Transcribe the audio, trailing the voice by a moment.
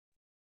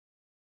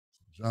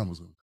John was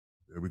on.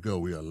 There we go.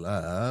 We are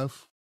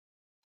live.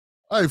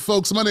 All right,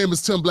 folks. My name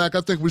is Tim Black. I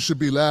think we should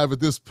be live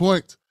at this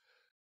point.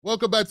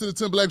 Welcome back to the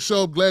Tim Black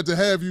Show. Glad to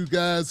have you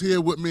guys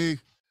here with me.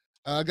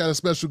 I got a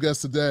special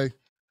guest today.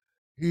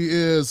 He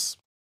is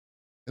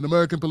an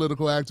American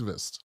political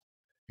activist.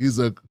 He's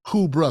a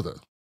cool brother.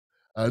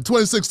 In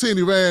 2016,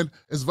 he ran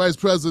as vice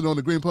president on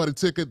the Green Party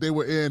ticket. They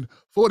were in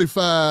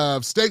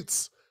 45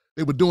 states.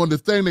 They were doing the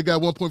thing. They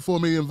got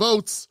 1.4 million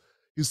votes.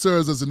 He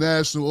serves as a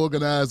national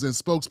organizer and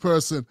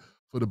spokesperson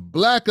for the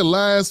Black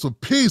Alliance for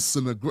Peace,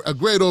 and a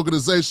great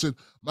organization.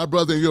 My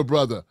brother and your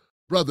brother,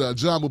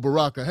 Ajamu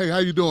Baraka. Hey, how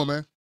you doing,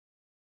 man?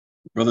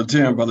 Brother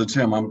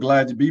Tim, I'm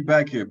glad to be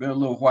back here. Been a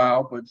little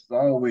while, but it's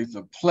always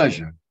a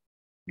pleasure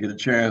to get a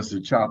chance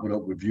to chop it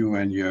up with you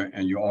and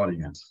your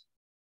audience.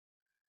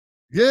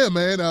 Yeah,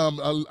 man.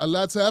 A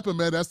lot's happened,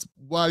 man. That's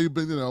why you've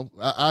been.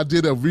 I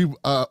did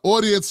a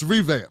audience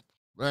revamp,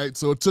 right?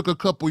 So it took a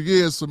couple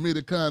years for me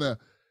to kind of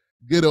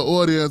get an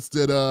audience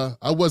that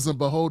I wasn't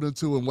beholden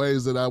to in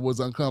ways that I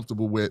was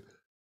uncomfortable with.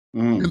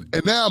 And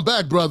now I'm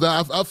back, brother.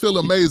 I feel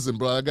amazing,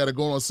 bro. I got it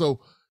going on. So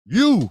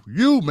you,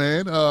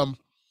 man,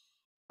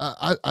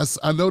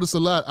 I noticed a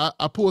lot.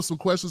 I pulled some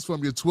questions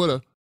from your Twitter,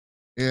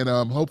 and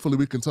hopefully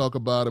we can talk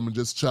about them and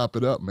just chop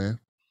it up, man.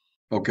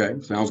 Okay,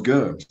 sounds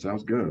good.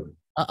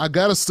 I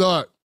gotta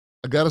start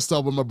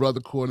with my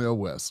brother Cornel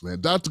West,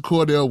 man. Dr.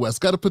 Cornel West.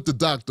 Got to put the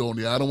doctor on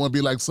there. I don't want to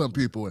be like some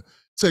people and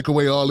take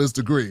away all his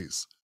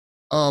degrees.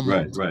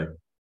 Right.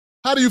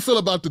 How do you feel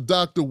about the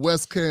Dr.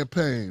 West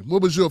campaign?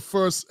 What was your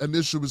first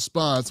initial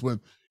response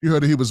when you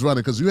heard that he was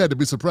running? Because you had to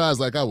be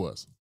surprised like I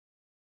was.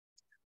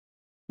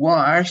 Well,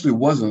 I actually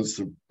wasn't.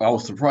 I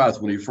was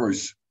surprised when he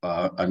first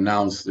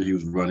announced that he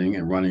was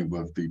running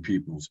with the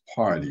People's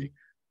Party.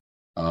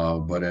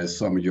 But as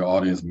some of your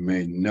audience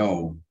may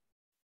know,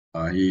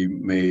 he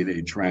made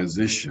a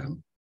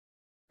transition,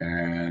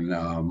 and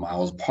I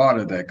was part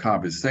of that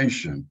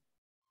conversation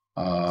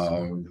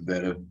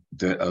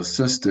that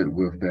assisted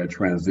with that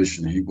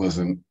transition. He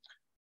wasn't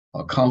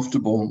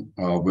comfortable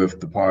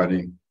with the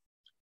party,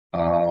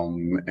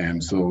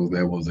 and so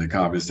there was a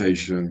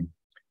conversation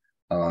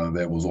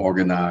that was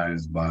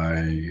organized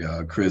by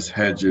Chris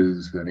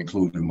Hedges, that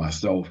included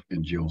myself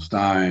and Jill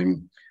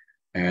Stein,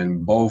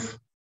 and both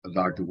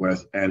Dr.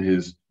 West and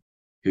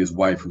his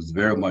wife was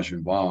very much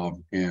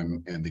involved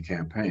in the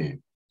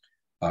campaign.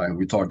 And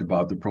we talked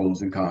about the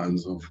pros and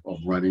cons of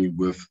running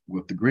with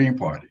the Green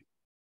Party.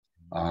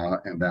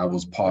 And that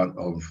was part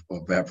of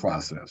that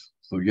process.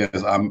 So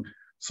yes, I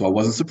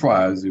wasn't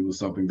surprised. It was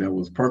something that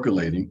was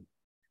percolating.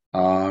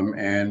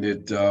 And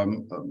it,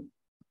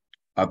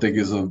 I think,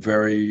 is a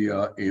very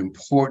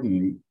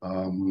important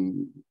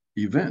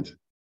event.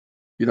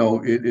 You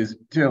know, it is,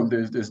 Tim,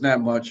 there's not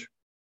much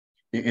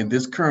in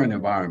this current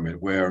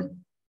environment where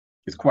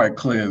it's quite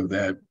clear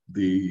that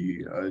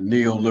the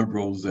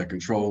neoliberals that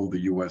control the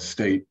U.S.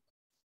 state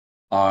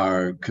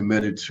are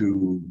committed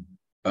to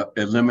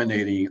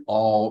eliminating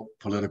all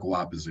political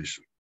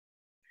opposition.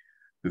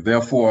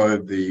 Therefore,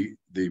 the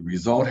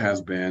result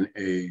has been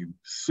a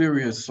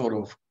serious sort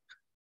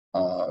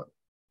of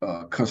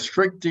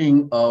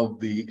constricting of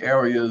the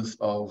areas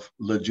of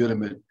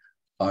legitimate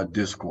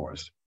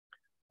discourse,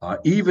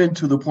 even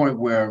to the point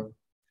where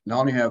not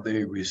only have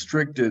they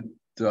restricted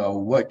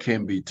what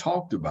can be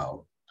talked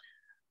about,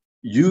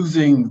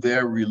 using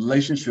their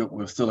relationship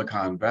with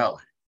Silicon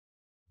Valley,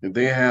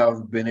 they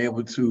have been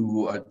able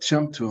to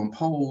attempt to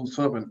impose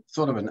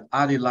sort of an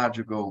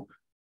ideological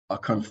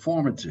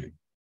conformity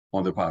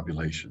on the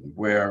population,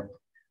 where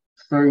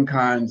certain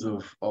kinds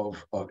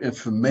of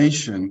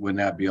information would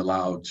not be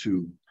allowed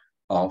to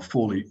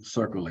fully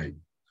circulate.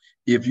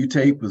 If you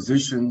take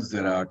positions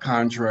that are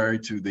contrary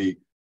to the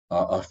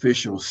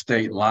official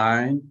state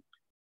line,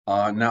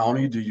 not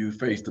only do you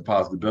face the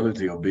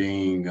possibility of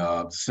being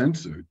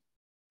censored,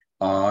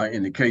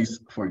 in the case,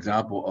 for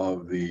example,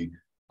 of the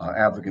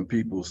African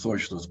People's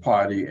Socialist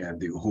Party and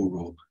the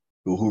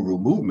Uhuru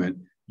movement,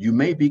 you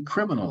may be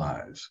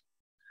criminalized.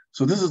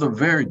 So this is a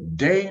very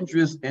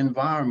dangerous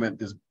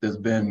environment that's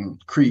been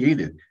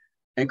created,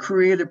 and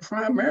created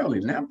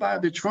primarily not by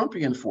the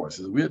Trumpian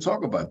forces. We'll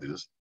talk about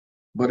this,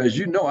 but as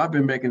you know, I've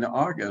been making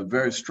a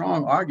very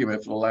strong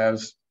argument for the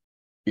last,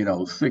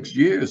 6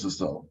 years or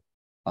so,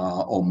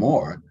 or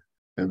more,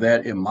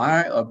 that in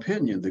my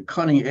opinion, the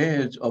cutting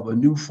edge of a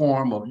new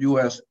form of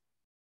U.S.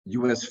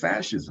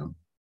 fascism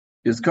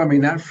is coming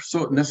not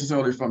so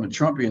necessarily from the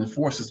Trumpian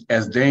forces,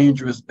 as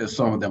dangerous as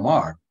some of them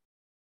are,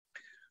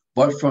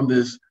 but from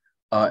this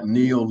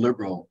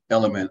neoliberal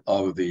element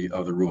of the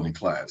ruling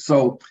class.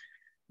 So,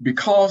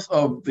 because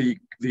of the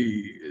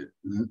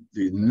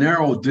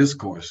narrow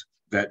discourse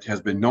that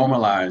has been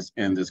normalized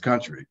in this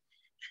country,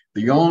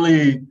 the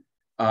only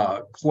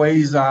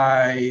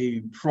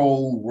quasi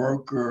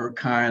pro-worker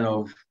kind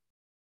of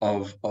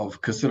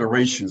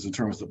considerations in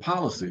terms of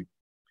policy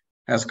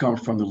has come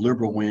from the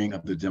liberal wing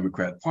of the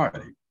Democrat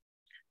Party.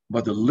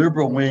 But the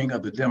liberal wing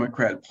of the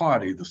Democrat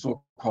Party, the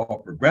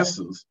so-called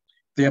progressives,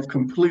 they have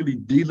completely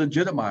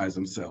delegitimized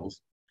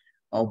themselves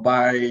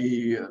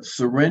by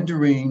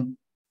surrendering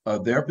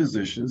their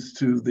positions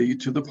to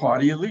the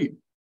party elite.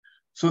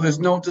 So there's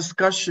no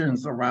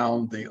discussions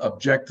around the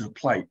objective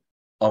plight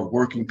of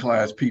working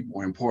class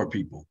people and poor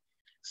people.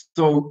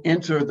 So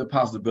enter the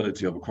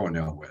possibility of a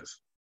Cornel West.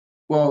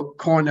 Well,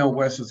 Cornel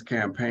West's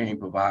campaign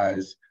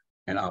provides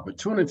an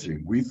opportunity,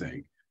 we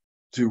think,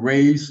 to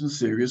raise some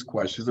serious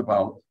questions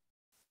about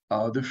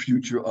the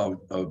future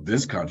of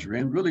this country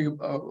and really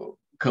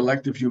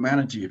collective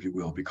humanity, if you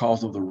will,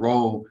 because of the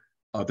role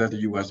that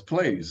the U.S.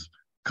 plays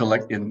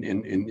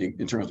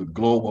in terms of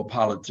global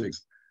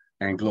politics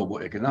and global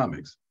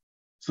economics.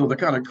 So the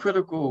kind of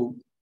critical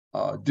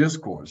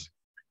discourse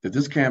that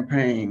this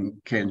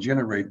campaign can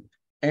generate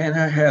and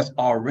has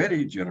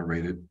already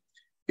generated,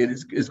 it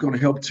is going to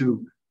help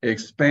to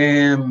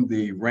expand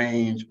the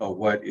range of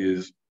what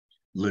is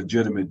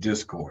legitimate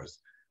discourse,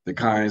 the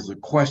kinds of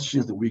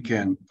questions that we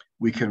can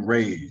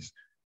raise,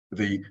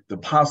 the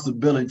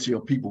possibility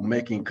of people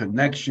making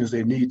connections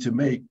they need to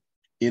make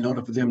in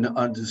order for them to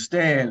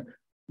understand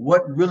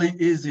what really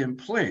is in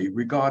play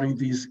regarding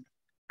these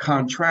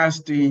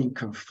contrasting,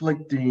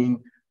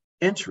 conflicting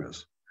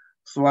interests.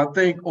 So I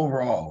think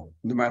overall,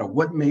 no matter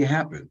what may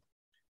happen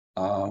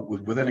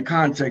within the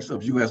context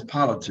of U.S.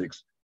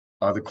 politics,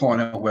 the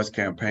Cornel West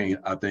campaign,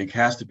 I think,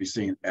 has to be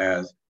seen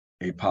as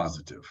a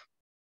positive.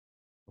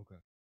 Okay.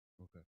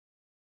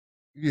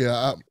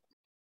 Yeah,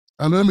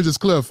 and let me just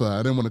clarify.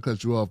 I didn't want to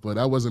cut you off, but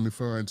I wasn't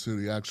referring to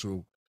the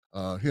actual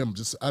him.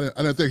 I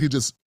didn't think he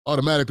just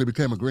automatically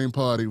became a Green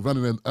Party,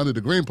 running under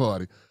the Green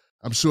Party.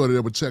 I'm sure that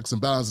there were checks and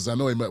balances. I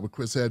know he met with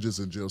Chris Hedges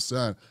and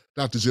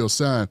Dr. Jill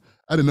Stein.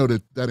 I didn't know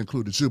that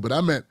included you, but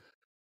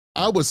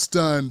I was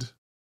stunned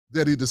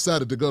that he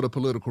decided to go the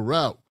political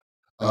route.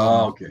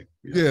 Okay.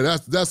 Yeah,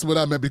 that's what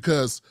I meant,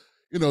 because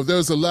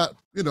there's a lot.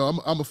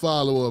 I'm a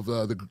follower of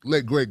the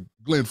late great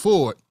Glenn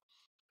Ford,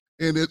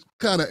 and it's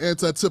kind of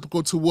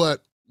antitypical to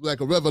what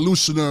like a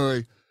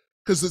revolutionary,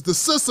 because the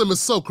system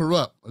is so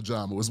corrupt.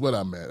 Ajamu is what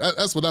I meant.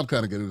 That's what I'm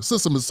kind of getting. The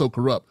system is so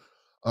corrupt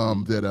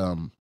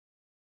that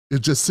it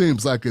just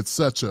seems like it's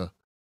such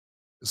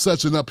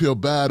an uphill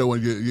battle,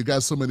 and you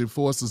got so many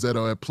forces that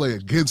are at play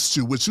against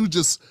you, which you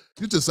just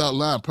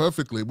outlined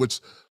perfectly, which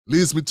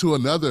leads me to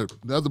another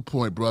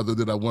point, brother,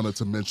 that I wanted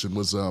to mention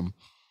was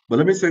But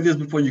let me say this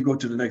before you go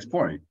to the next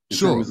point. In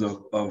sure. terms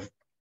of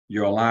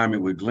your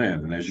alignment with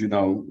Glenn. And as you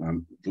know,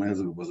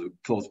 Glenn was a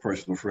close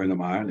personal friend of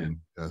mine. And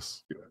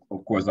yes,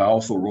 of course, I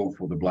also wrote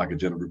for the Black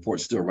Agenda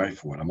Report, still write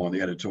for it. I'm on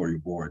the editorial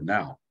board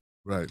now.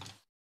 Right.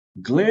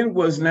 Glenn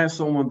was not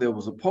someone that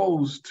was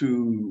opposed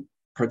to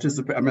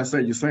participate. I'm not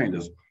saying you're saying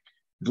this.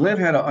 Glenn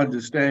had an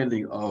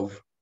understanding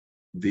of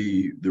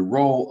the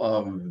role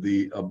of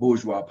the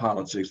bourgeois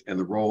politics and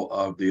the role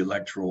of the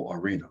electoral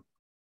arena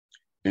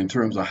in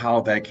terms of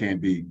how that can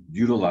be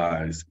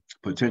utilized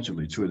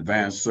potentially to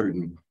advance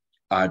certain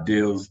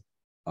ideals,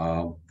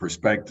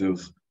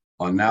 perspectives,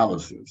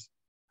 analysis.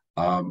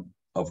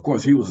 Of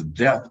course, he was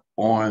deaf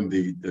on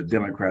the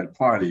Democrat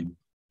Party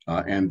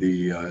and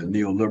the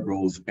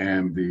neoliberals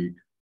and the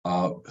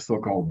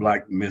so-called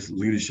Black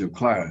misleadership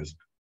class,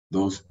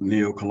 those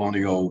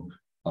neo-colonial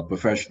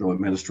professional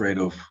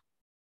administrative,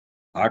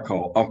 I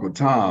call Uncle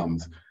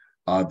Toms,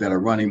 that are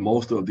running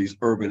most of these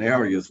urban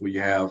areas where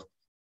you have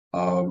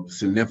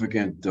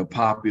significant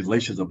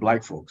populations of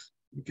Black folks,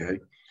 okay?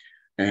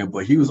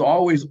 But he was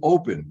always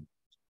open,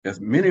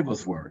 as many of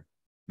us were,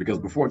 because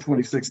before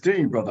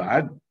 2016,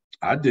 brother,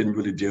 I didn't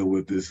really deal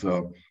with this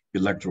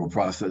electoral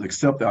process,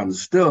 except I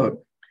understood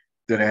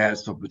that it had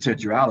some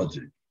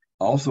potentiality.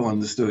 I also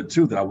understood,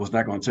 too, that I was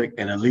not going to take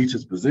an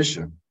elitist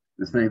position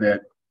to say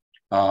that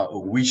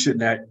we should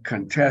not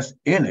contest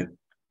in it,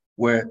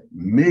 where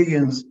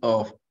millions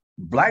of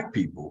Black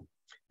people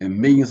and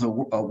millions of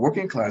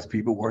working class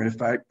people were in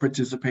fact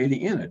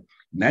participating in it,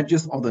 not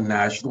just on the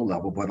national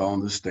level, but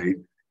on the state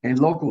and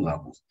local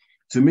levels.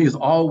 To me, it's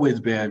always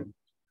been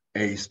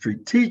a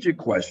strategic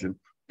question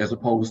as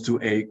opposed to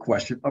a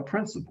question of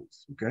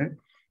principles, okay?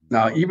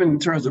 Now, even in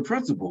terms of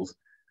principles,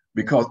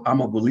 because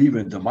I'm a believer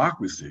in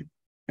democracy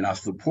and I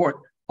support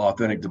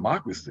authentic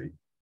democracy,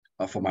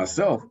 for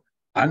myself,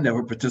 I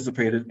never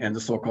participated in the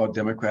so-called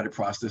democratic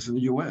process in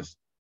the US.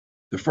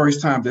 The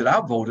first time that I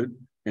voted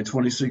in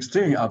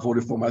 2016, I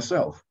voted for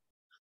myself.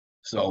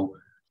 So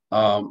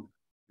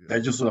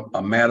that's just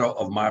a matter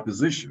of my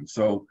position.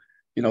 So,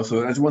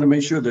 so I just want to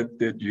make sure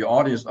that your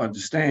audience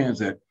understands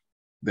that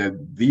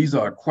these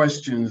are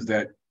questions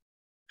that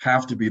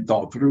have to be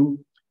thought through.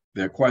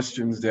 They're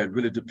questions that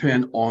really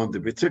depend on the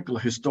particular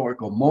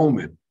historical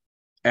moment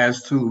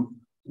as to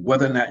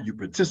whether or not you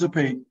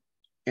participate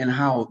and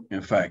how,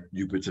 in fact,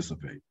 you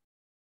participate.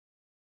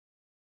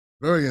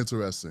 Very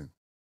interesting.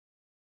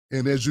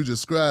 And as you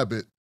describe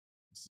it,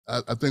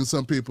 I think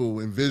some people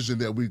envision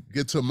that we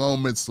get to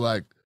moments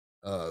like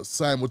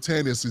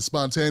simultaneously,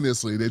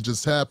 spontaneously, they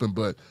just happen.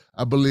 But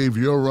I believe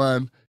your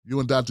run, you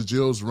and Dr.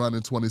 Jill's run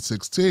in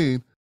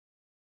 2016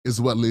 is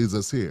what leads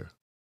us here.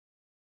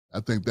 I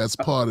think that's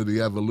part of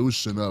the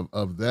evolution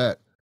of that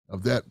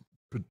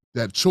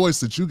choice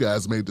that you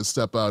guys made to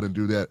step out and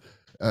do that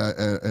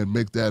and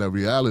make that a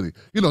reality.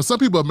 Some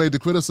people have made the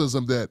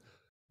criticism that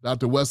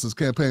Dr. West's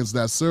campaign's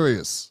not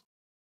serious.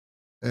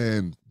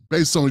 And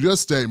based on your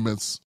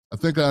statements, I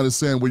think I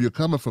understand where you're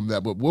coming from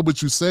that, but what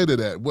would you say to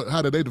that?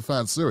 How do they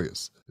define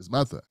serious is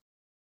my thing.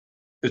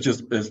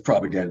 It's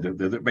propaganda.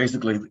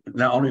 Basically,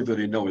 not only do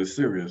they know it's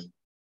serious,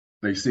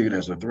 they see it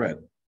as a threat.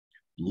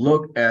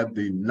 Look at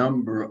the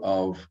number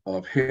of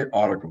hit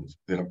articles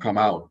that have come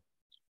out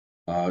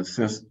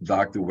since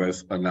Dr.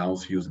 West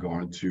announced he was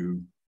going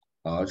to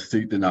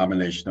seek the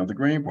nomination of the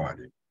Green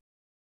Party.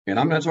 And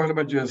I'm not talking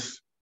about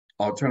just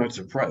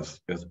alternative press,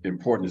 as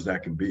important as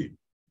that can be.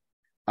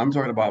 I'm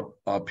talking about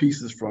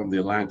pieces from the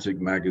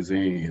Atlantic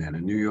magazine and the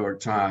New York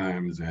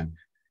Times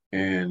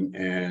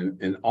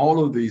and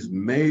all of these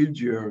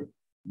major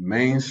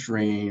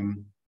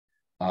mainstream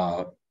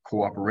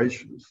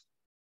corporations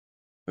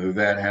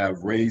that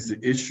have raised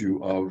the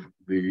issue of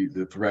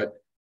the threat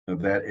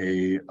that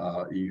a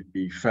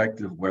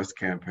effective West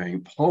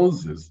campaign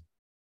poses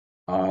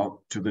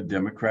to the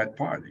Democrat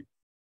Party.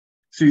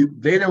 See,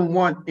 they don't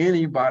want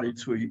anybody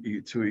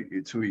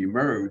to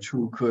emerge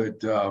who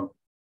could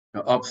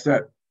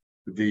upset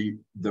the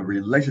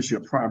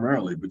relationship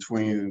primarily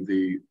between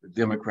the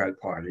Democrat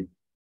Party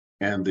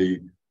and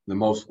the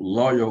most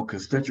loyal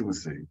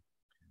constituency,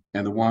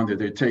 and the one that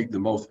they take the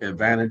most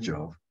advantage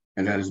of,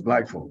 and that is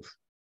Black folks.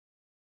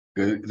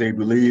 They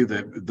believe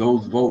that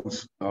those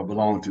votes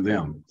belong to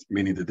them,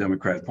 meaning the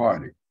Democrat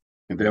Party,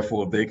 and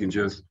therefore they can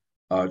just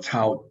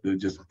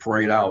just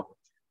parade out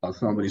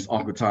some of these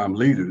Uncle Tom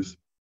leaders,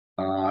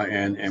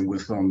 and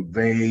with some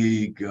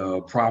vague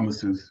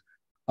promises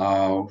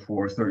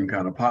for certain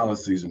kind of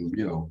policies, and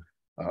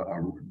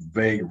a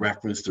vague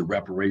reference to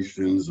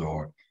reparations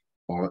or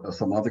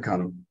some other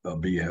kind of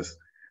BS,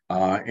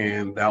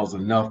 and that was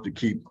enough to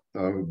keep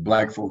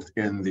Black folks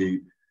in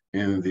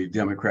the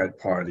Democrat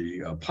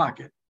Party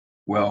pocket.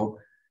 Well,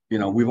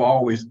 we've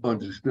always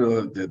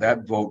understood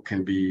that vote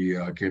can be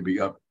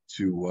up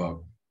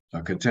to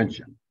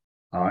contention,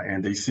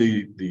 and they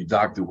see the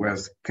Dr.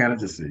 West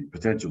candidacy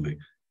potentially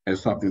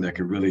as something that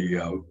could really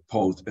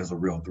pose as a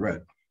real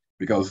threat,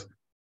 because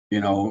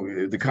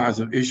the kinds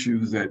of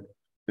issues that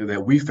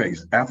we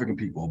face, African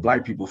people,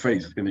 Black people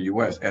face in the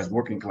U.S. as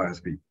working class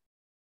people,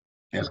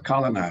 as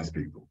colonized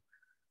people,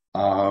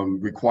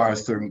 require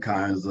certain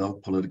kinds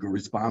of political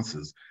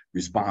responses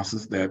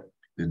that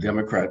the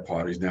Democrat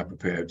Party is not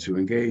prepared to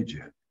engage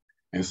in.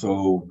 And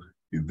so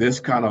this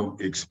kind of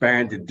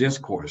expanded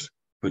discourse,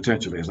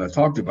 potentially, as I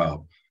talked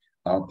about,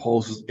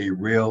 poses a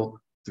real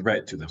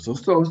threat to them. So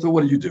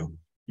what do?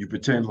 You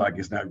pretend like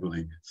it's not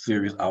really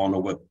serious. I don't know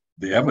what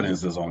the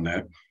evidence is on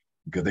that,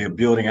 because they're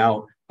building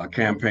out a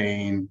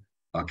campaign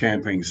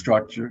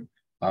structure.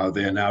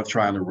 They're now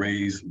trying to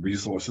raise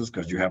resources,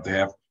 because you have to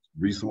have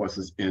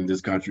resources in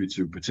this country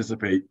to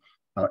participate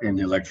in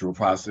the electoral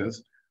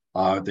process.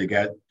 They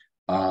got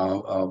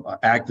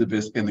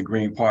activists in the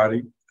Green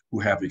Party who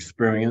have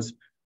experience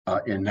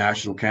in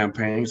national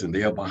campaigns, and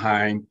they are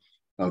behind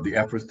the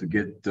efforts to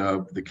get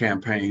the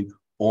campaign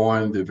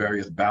on the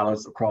various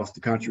ballots across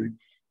the country.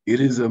 It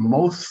is a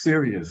most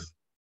serious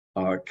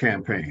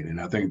campaign,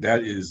 and I think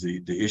that is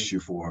the issue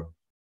for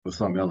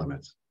some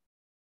elements.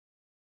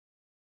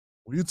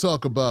 When you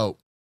talk about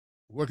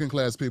working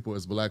class people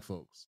as Black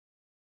folks,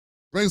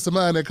 brings to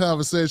mind that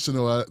conversation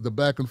or the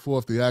back and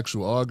forth, the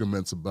actual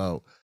arguments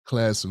about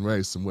class and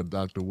race and what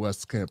Dr.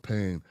 West's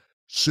campaign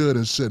should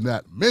and should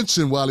not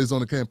mention while he's on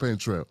the campaign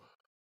trail.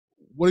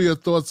 What are your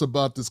thoughts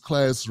about this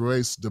class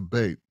race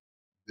debate?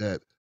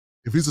 That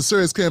if he's a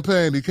serious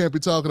campaign, he can't be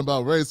talking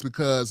about race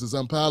because it's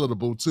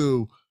unpalatable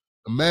to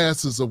the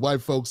masses of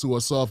white folks who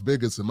are soft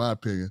bigots, in my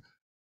opinion.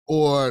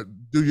 Or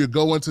do you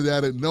go into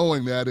that and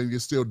knowing that and you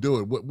still do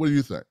it? What do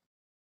you think?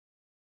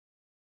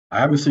 I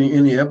haven't seen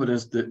any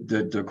evidence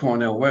that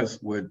Cornel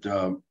West would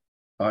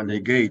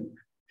negate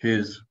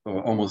his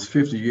almost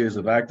 50 years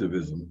of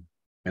activism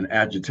and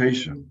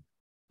agitation,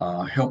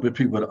 helping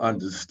people to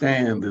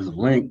understand this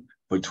link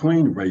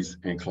between race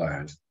and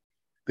class,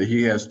 that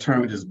he has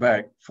turned his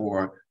back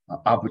for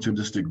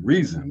opportunistic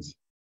reasons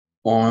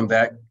on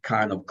that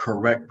kind of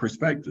correct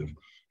perspective.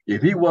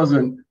 If he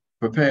wasn't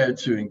prepared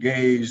to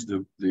engage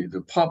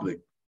the public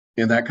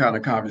in that kind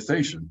of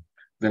conversation,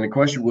 then the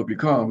question would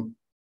become,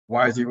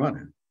 why is he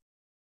running?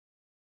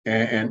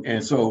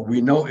 And so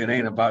we know it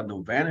ain't about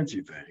no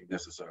vanity thing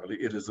necessarily.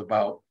 It is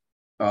about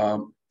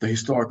the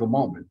historical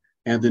moment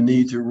and the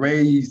need to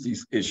raise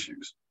these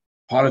issues.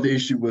 Part of the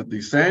issue with the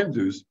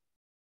Sanders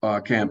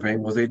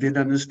campaign was they didn't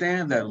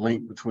understand that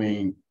link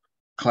between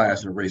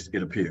class and race,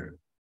 it appeared.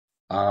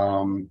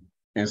 And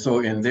so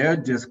in their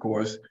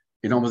discourse,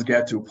 it almost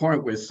got to a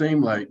point where it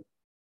seemed like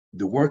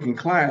the working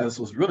class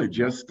was really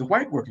just the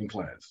white working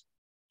class.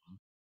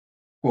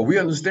 Well, we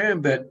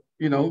understand that,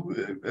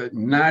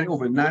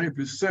 over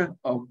 90%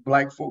 of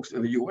Black folks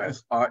in the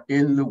US are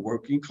in the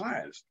working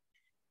class.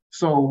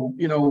 So,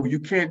 you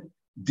can't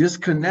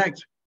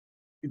disconnect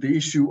the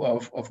issue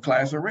of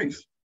class and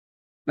race.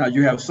 Now,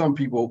 you have some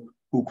people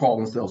who call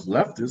themselves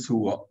leftists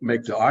who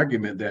make the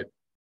argument that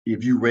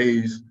if you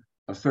raise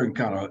a certain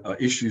kind of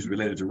issues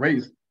related to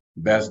race,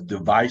 that's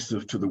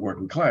divisive to the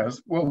working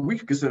class. Well, we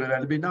consider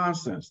that to be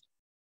nonsense.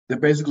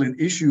 that basically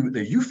the issue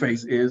that you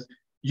face is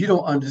you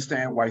don't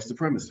understand white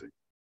supremacy.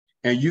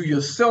 And you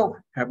yourself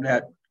have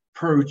not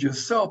purged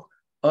yourself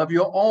of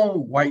your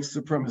own white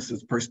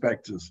supremacist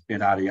perspectives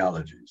and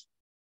ideologies.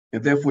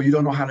 And therefore, you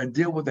don't know how to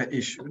deal with that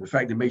issue. In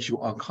fact, it makes you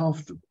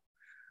uncomfortable.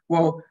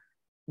 Well,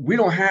 we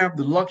don't have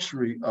the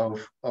luxury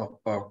of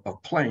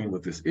playing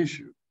with this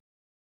issue,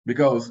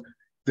 because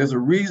there's a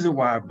reason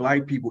why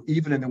Black people,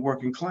 even in the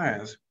working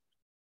class,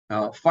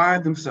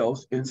 find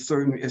themselves in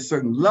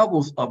certain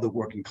levels of the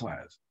working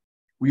class.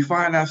 We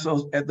find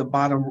ourselves at the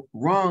bottom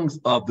rungs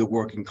of the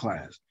working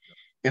class.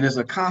 And as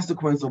a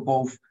consequence of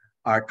both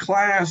our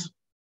class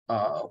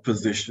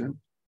position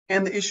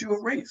and the issue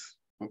of race,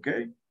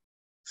 okay?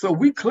 So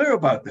we clear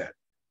about that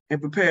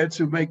and prepared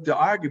to make the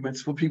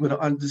arguments for people to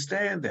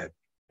understand that,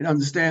 and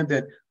understand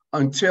that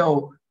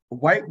until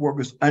white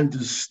workers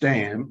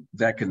understand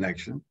that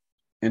connection,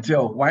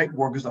 until white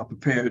workers are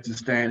prepared to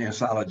stand in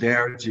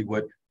solidarity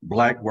with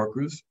Black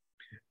workers,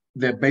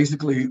 that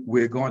basically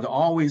we're going to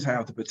always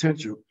have the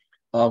potential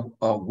of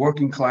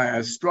working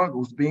class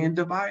struggles being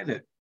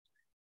divided,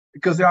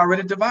 because they're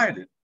already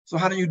divided. So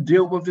how do you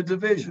deal with the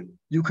division?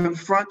 You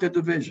confront the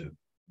division,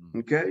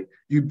 okay?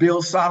 You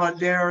build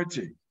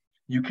solidarity.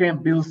 You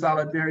can't build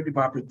solidarity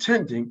by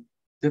pretending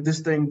that this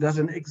thing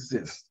doesn't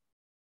exist.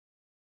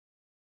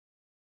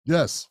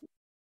 Yes,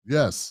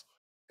 yes.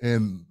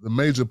 And the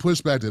major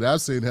pushback that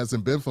I've seen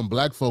hasn't been from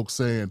Black folks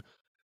saying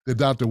that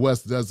Dr.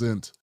 West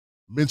doesn't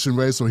mention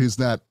race, or he's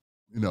not,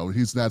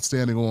 he's not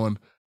standing on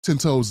 10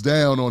 toes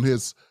down on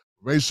his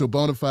racial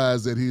bona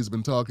fides that he's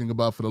been talking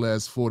about for the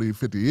last 40,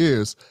 50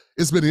 years.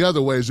 It's been the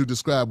other ways you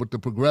described with the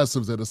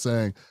progressives that are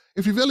saying,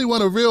 if you really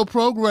want a real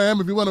program,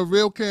 if you want a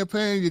real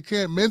campaign, you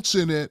can't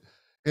mention it.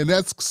 And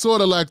that's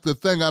sort of like the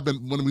thing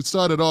when we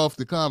started off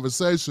the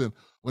conversation,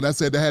 when I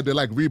said I had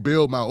to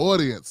rebuild my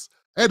audience,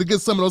 I had to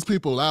get some of those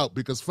people out,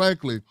 because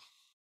frankly,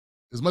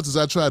 as much as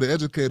I try to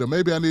educate them,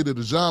 maybe I needed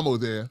Ajamu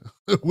there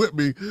with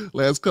me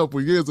last couple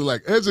of years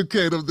to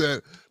educate them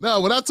that, now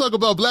when I talk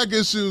about Black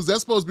issues, that's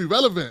supposed to be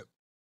relevant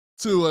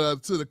to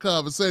the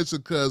conversation,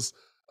 because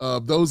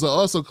those are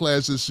also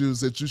class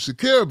issues that you should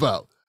care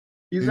about.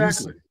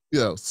 Exactly.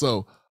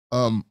 So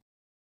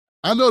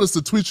I noticed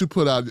the tweet you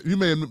put out. You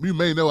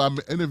may know I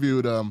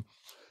interviewed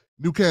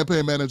new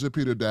campaign manager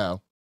Peter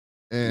Dow,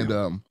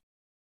 and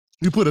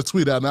you put a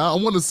tweet out. Now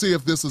I want to see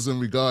if this is in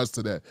regards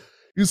to that.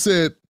 You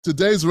said,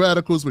 today's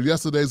radicals were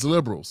yesterday's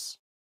liberals.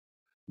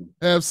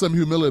 Have some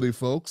humility,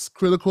 folks.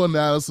 Critical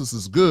analysis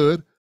is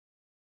good.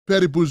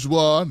 Petty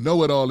bourgeois,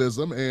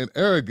 know-it-allism, and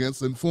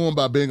arrogance informed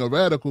by being a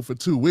radical for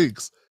 2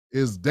 weeks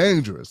is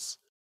dangerous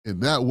and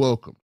not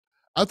welcome.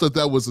 I thought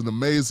that was an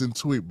amazing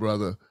tweet,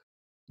 brother.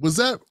 Was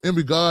that in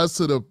regards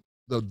to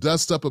the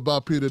dust up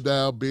about Peter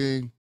Dow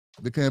being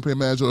the campaign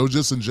manager, or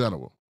just in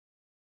general?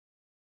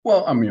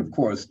 Well, I mean, of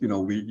course,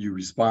 you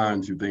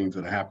respond to things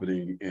that are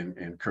happening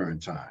in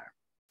current time.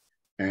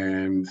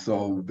 And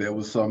so there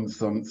was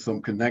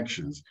some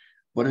connections.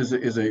 But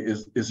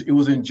it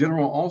was in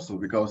general also,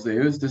 because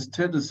there is this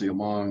tendency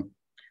among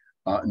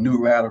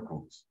new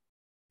radicals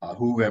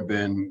who have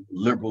been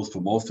liberals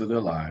for most of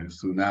their lives,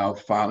 who now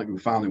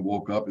finally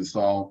woke up and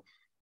saw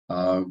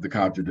the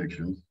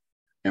contradictions,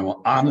 and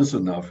were honest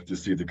enough to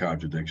see the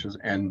contradictions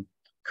and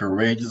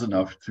courageous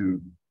enough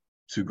to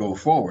go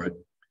forward.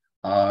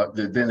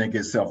 Then they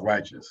get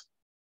self-righteous.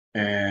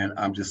 And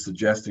I'm just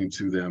suggesting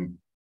to them,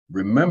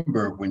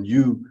 remember when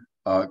you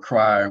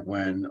cried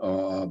when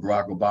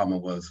Barack Obama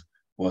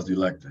was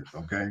elected,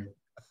 okay?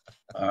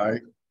 All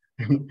right.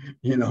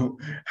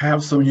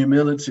 Have some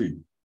humility.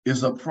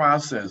 It's a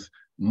process.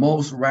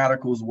 Most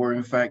radicals were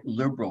in fact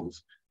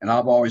liberals. And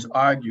I've always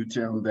argued,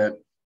 Tim, that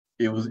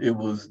it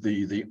was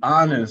the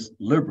honest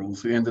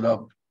liberals who ended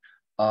up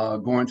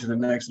going to the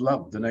next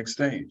level, the next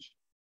stage,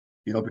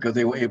 because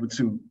they were able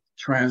to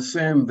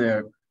transcend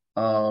their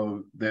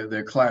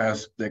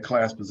class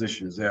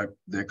positions,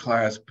 their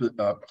class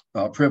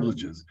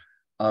privileges.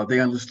 They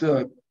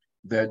understood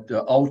that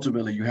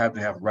ultimately you have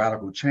to have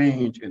radical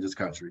change in this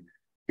country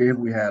if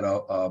we had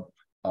a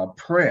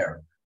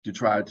prayer to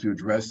try to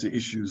address the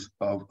issues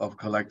of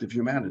collective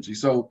humanity.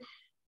 So,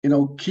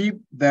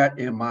 keep that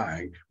in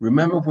mind.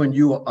 Remember when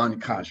you were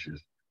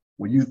unconscious,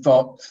 when you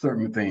thought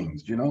certain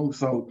things,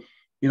 So,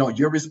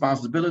 your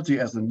responsibility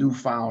as a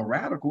newfound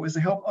radical is to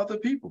help other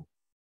people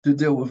to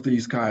deal with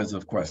these kinds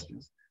of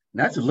questions.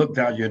 Not to look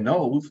down your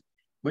nose,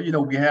 but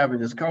we have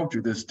in this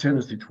culture this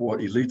tendency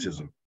toward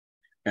elitism.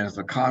 And it's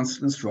a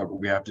constant struggle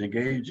we have to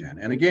engage in.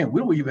 And again,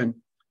 we don't even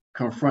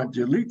confront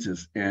the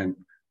elitists in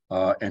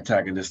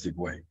antagonistic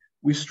way.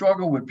 We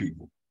struggle with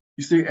people.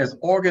 You see, as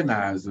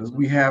organizers,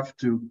 we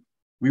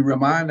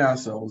remind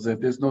ourselves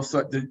that there's no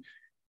such,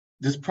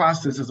 this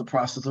process is a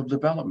process of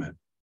development,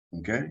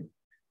 okay?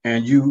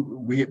 And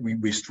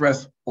we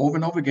stress over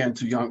and over again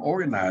to young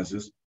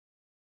organizers,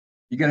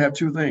 you gotta have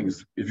two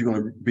things if you're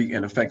gonna be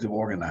an effective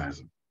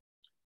organizer.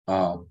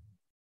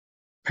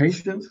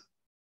 Patience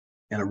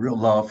and a real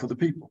love for the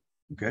people,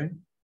 okay?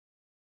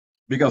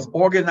 Because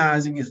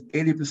organizing is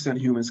 80%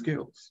 human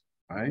skills,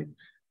 right?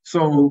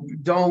 So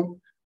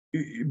don't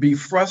be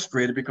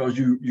frustrated because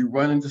you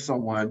run into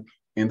someone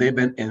and they've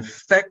been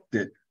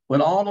infected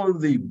with all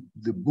of the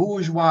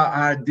bourgeois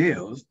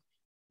ideas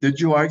that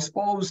you are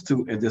exposed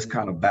to in this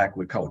kind of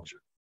backward culture.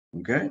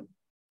 Okay,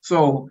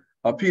 so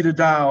Peter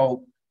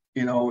Dow,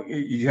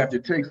 you have to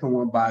take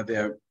someone by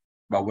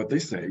what they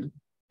say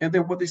and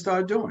then what they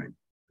start doing.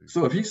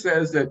 So if he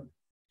says that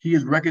he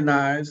is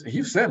recognized,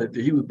 he said it,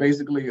 that he was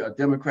basically a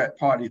Democrat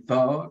Party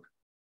thug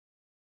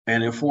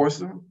and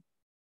enforcer,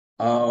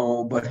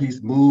 but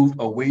he's moved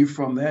away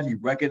from that. He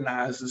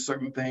recognizes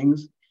certain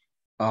things,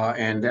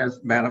 and that's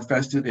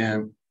manifested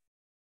in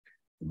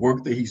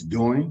work that he's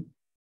doing,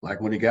 like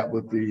when he got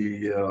with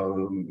the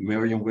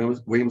Marianne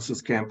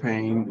Williamson's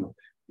campaign,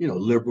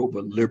 liberal,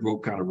 but liberal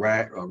kind of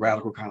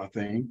radical kind of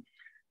thing,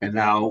 and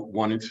now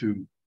wanting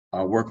to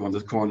work on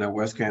this Cornel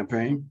West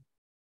campaign.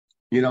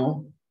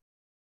 You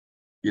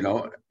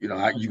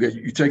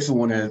take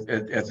someone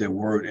at their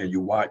word and you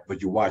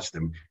watch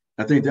them.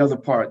 I think the other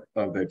part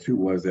of that too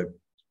was that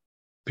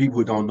people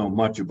who don't know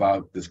much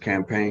about this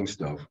campaign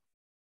stuff,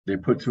 they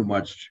put too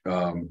much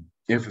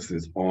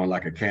emphasis on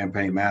like a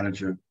campaign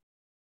manager,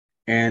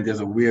 and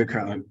there's a weird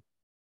kind of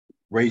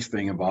race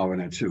thing involved in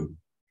that too.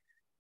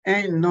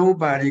 Ain't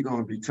nobody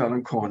gonna be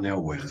telling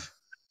Cornel West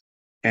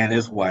and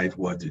his wife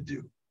what to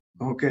do.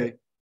 Okay,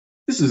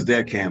 this is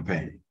their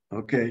campaign.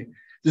 Okay,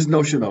 this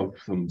notion of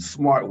some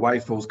smart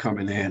white folks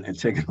coming in and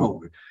taking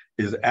over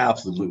is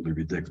absolutely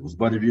ridiculous.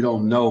 But if you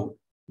don't know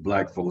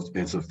Black folks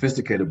and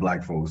sophisticated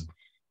Black folks,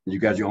 you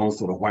got your own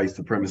sort of white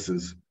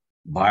supremacist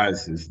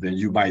biases, then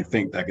you might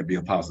think that could be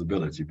a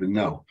possibility. But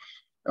no,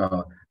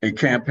 a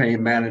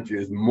campaign manager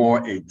is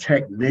more a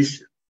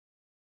technician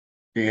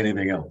than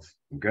anything else.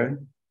 Okay,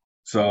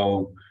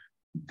 so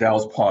that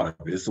was part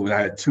of it. So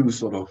I had two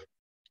sort of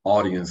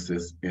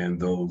audiences in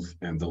those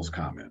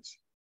comments.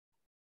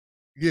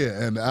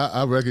 Yeah, and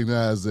I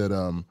recognize that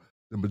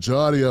the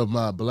majority of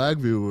my Black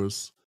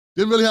viewers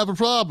didn't really have a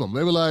problem.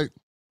 They were like,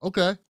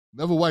 okay,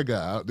 another white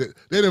guy. They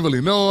didn't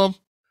really know him.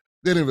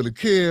 They didn't really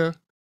care.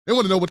 They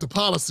want to know what the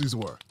policies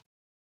were.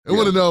 They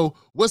want to know,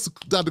 what's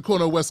Dr.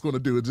 Cornel West going to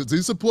do? Does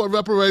he support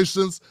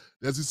reparations?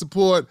 Does he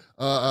support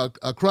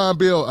a crime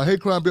bill, a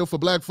hate crime bill for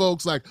Black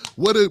folks? Like,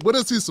 what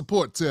does he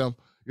support, Tim?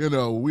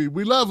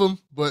 We love him,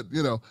 but,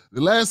 the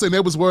last thing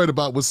they was worried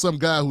about was some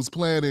guy who's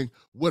planning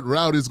what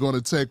route he's going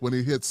to take when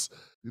he hits,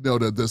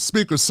 the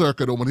speaker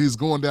circuit, or when he's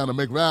going down to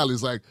make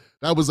rallies. Like,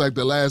 that was like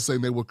the last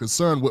thing they were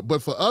concerned with.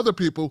 But for other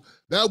people,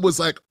 that was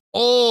like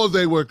all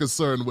they were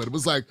concerned with. It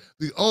was like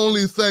the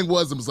only thing it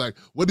was like,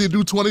 what did he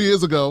do 20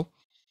 years ago?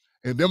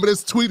 And remember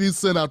this tweet he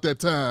sent out that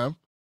time,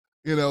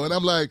 and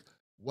I'm like,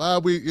 why are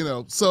we,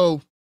 so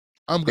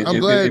I'm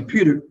glad. And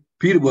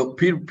Peter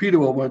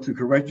will want to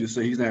correct you,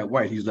 say he's not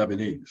white, he's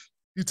Lebanese.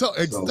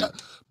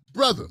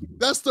 Brother,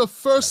 that's the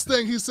first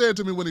thing he said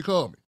to me when he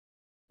called me.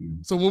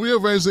 So when we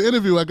arranged the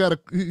interview,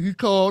 he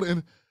called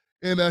and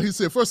he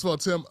said, first of all,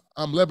 Tim,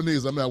 I'm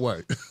Lebanese, I'm not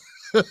white.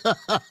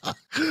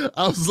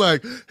 I was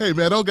like, hey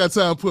man, I don't got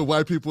time to put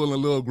white people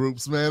in little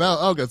groups, man. I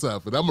don't got time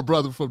for that. I'm a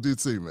brother from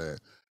DC, man.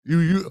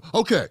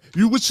 Okay,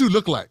 what you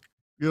look like.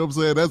 You know what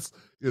I'm saying? That's,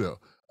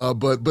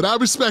 but I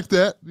respect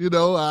that.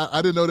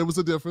 I didn't know there was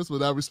a difference,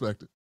 but I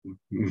respect it.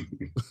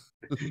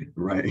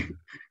 Right.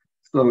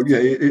 So yeah,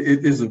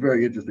 it is a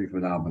very interesting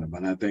phenomenon,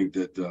 and I think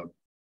that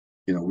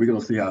we're going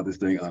to see how this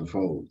thing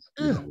unfolds.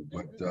 Yeah.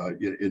 But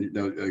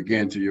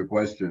again, to your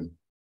question,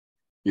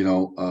 I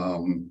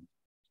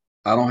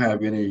don't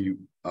have any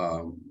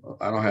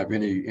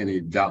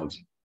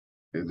doubts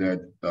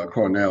that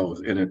Cornel is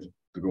in it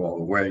to go all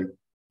the way.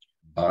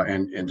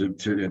 And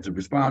to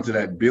respond to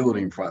that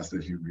building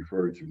process you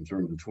referred to in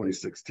terms of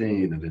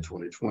 2016 and then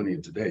 2020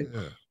 and today,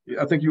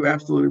 I think you're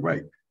absolutely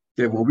right.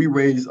 That when we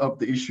raised up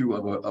the issue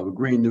of a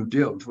Green New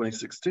Deal in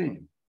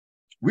 2016,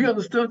 we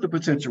understood the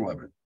potential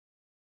of it.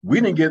 We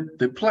didn't get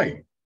the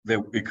play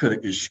that it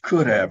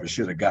could have or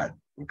should have gotten.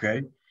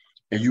 Okay,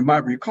 and you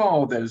might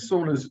recall that as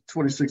soon as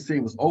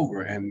 2016 was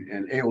over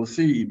and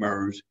AOC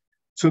emerged,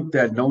 took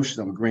that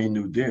notion of a Green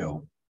New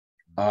Deal,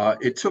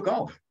 it took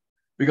off.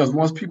 Because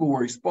once people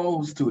were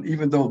exposed to it,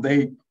 even though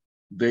they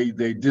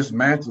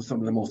dismantled some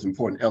of the most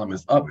important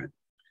elements of it,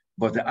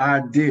 but the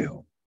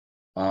ideal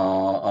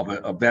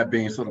of that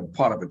being sort of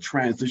part of a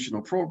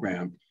transitional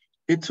program,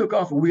 it took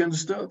off, and we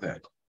understood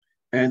that.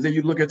 And then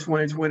you look at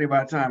 2020,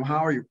 by the time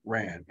Howard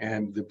ran,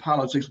 and the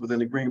politics within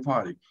the Green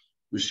Party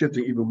was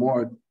shifting even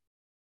more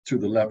to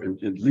the left,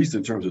 at least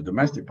in terms of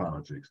domestic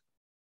politics.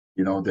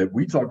 That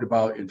we talked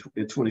about in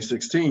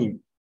 2016,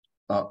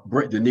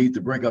 the need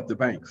to break up the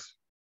banks.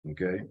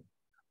 Okay.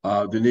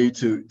 The need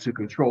to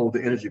control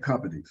the energy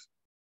companies.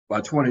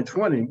 By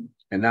 2020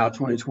 and now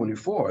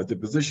 2024, the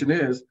position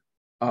is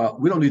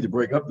we don't need to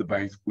break up the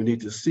banks, we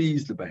need to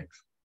seize the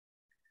banks.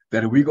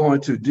 That if we're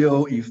going to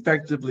deal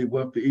effectively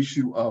with the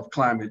issue of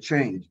climate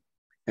change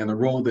and the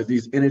role that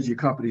these energy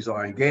companies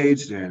are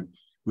engaged in,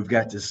 we've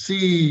got to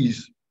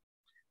seize,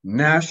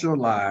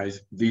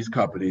 nationalize these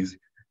companies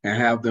and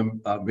have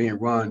them being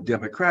run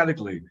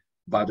democratically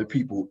by the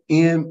people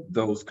in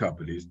those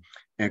companies,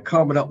 and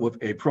coming up with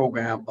a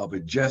program of a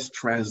just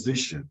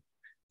transition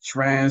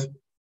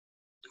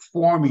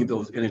transforming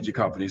those energy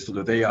companies so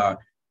that they are,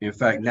 in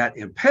fact, not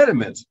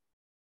impediments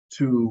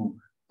to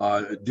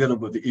dealing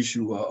with the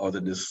issue or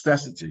the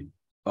necessity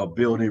of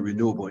building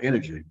renewable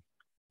energy,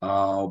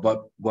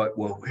 but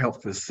will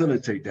help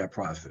facilitate that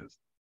process.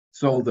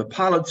 So the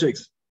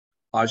politics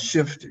are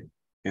shifting,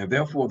 and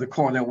therefore the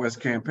Cornel West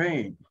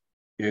Campaign,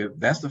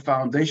 that's the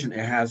foundation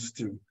it has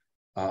to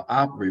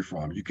operate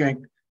from. You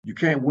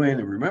can't win.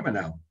 And remember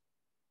now,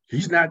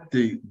 he's not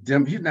the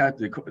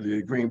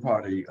Green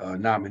Party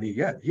nominee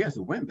yet. He has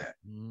to win that.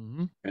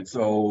 Mm-hmm. And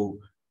so,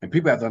 and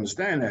people have to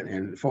understand that.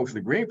 And folks in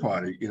the Green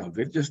Party, you know,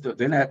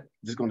 they're not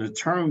just going to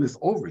turn this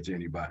over to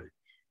anybody.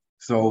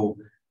 So,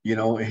 you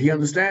know, he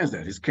understands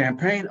that. His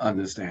campaign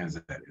understands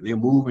that. They're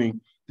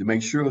moving to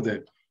make sure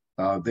that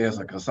there's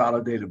a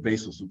consolidated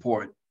base of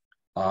support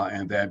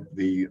and that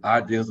the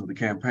ideas of the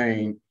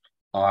campaign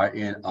are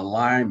in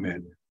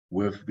alignment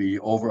with the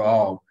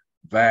overall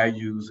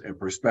values and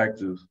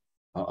perspectives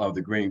of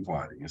the Green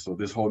Party. And so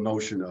this whole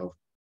notion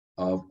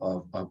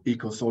of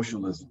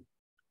eco-socialism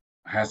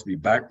has to be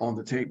back on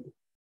the table.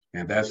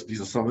 And these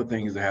are some of the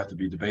things that have to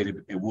be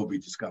debated and will be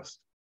discussed.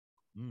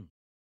 Mm.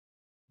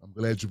 I'm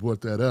glad you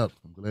brought that up.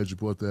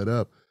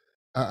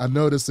 I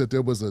noticed that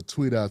there was a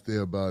tweet out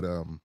there about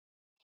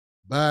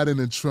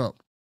Biden and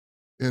Trump.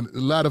 And a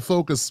lot of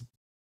focus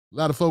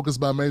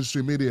by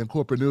mainstream media and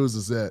corporate news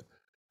is that,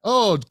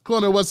 oh,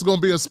 Cornel West is going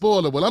to be a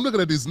spoiler. Well, I'm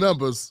looking at these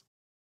numbers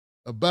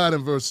of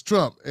Biden versus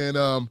Trump, and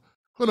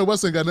Cornel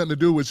West ain't got nothing to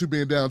do with you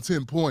being down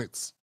 10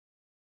 points.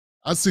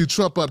 I see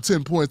Trump up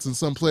 10 points in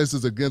some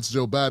places against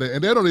Joe Biden,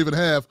 and they don't even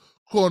have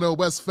Cornel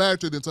West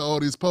factored into all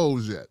these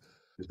polls yet.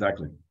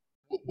 Exactly.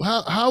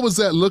 How is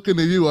that looking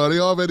to you? Are they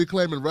already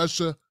claiming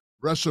Russia,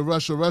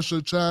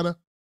 China?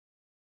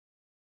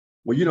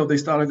 Well, you know, they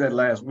started that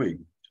last week.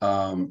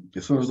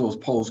 As soon as those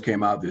polls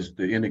came out,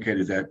 they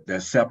indicated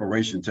that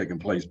separation taking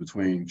place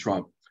between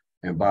Trump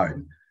and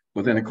Biden.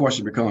 But then the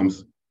question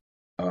becomes,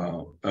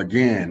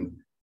 again,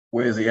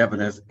 where's the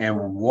evidence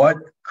and what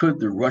could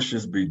the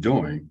Russians be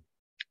doing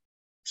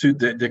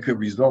that could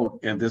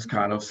result in this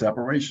kind of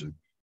separation?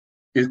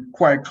 It's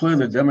quite clear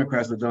the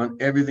Democrats have done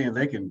everything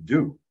they can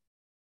do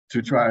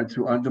to try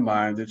to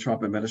undermine the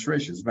Trump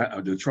administration's,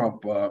 the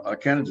Trump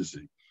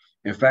candidacy.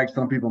 In fact,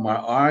 some people might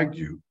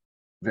argue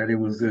that it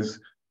was this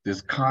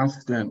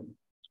constant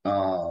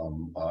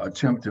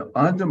attempt to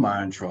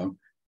undermine Trump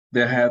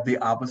that had the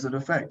opposite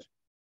effect.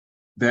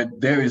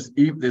 That there's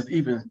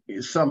even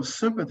some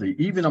sympathy,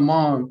 even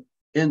among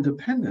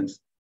independents,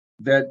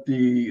 that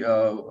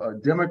the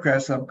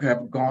Democrats have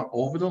gone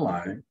over the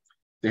line.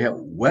 They have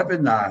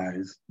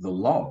weaponized the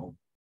law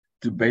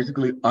to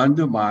basically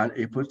undermine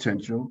a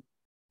potential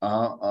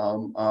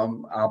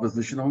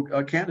oppositional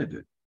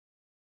candidate.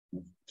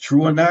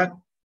 True or not,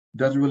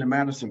 doesn't really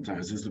matter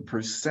sometimes. It's a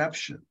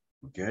perception,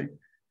 okay?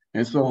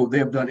 And so they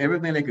have done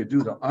everything they could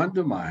do to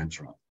undermine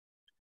Trump,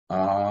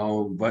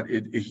 but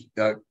it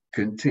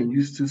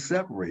continues to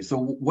separate. So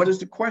what is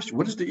the question?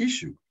 What is the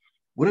issue?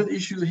 What are the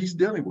issues that he's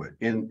dealing with?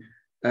 And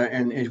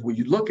when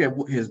you look at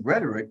his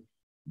rhetoric,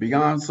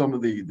 beyond some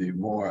of the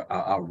more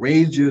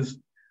outrageous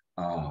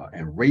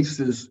and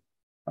racist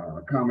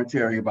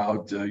commentary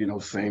about,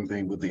 same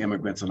thing with the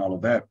immigrants and all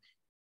of that,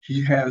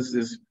 he has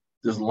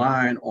this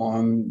line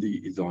on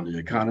the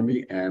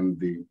economy and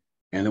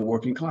the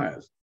working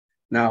class.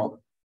 Now,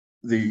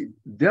 the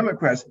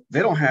Democrats, they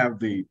don't have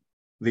the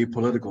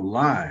political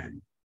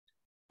line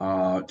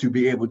to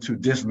be able to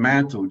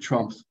dismantle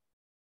Trump's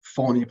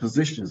phony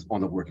positions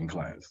on the working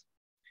class.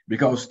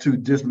 Because to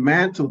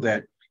dismantle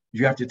that,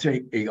 you have to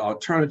take an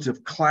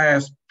alternative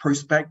class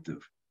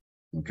perspective,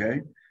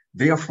 okay?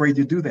 They're afraid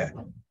to do that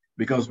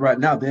because right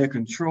now they're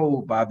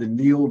controlled by the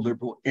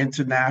neoliberal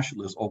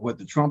internationalists, or what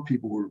the Trump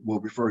people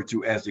will refer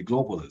to as the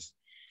globalists.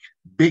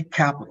 Big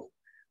capital,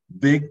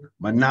 big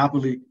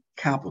monopoly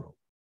capital.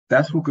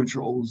 That's who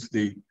controls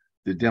the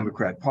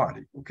Democrat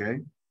Party, okay?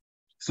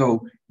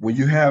 So when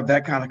you have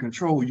that kind of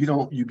control,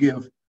 you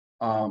give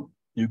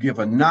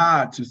a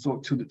nod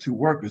to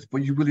workers,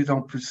 but you really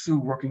don't pursue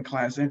working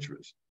class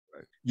interests.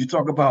 Right. You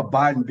talk about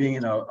Biden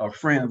being a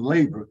friend of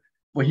labor,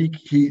 but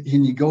he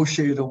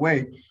negotiated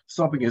away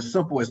something as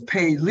simple as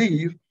paid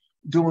leave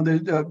during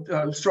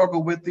the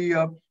struggle with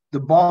the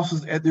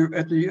bosses at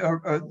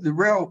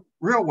the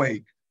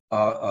railway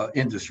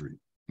industry.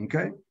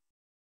 Okay,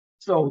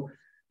 so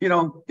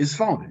it's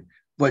phony.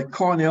 But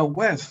Cornel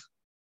West,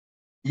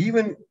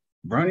 even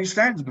Bernie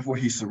Sanders, before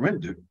he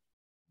surrendered,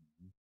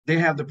 they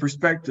have the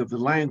perspective, the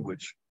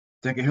language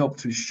that can help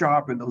to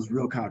sharpen those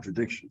real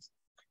contradictions,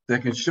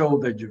 that can show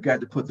that you've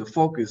got to put the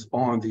focus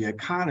on the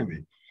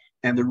economy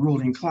and the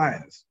ruling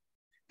class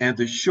and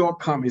the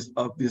shortcomings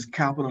of this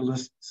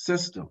capitalist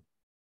system.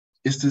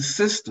 It's the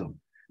system,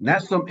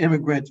 not some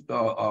immigrant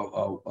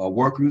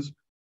workers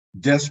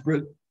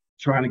desperate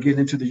trying to get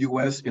into the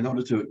U.S. in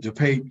order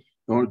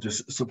to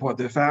support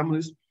their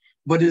families,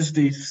 but it's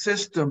the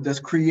system that's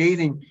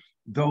creating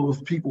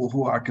those people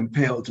who are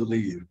compelled to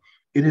leave.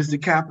 It is the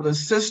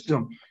capitalist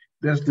system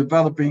that's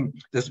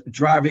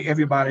driving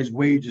everybody's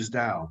wages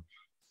down.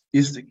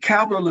 It's the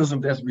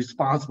capitalism that's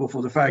responsible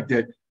for the fact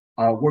that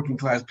working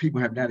class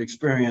people have not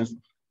experienced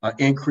an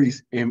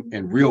increase in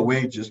real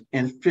wages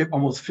in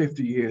almost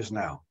 50 years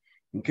now.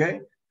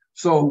 Okay,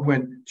 so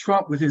when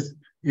Trump with his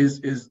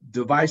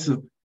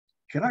divisive,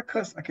 can I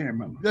cuss? I can't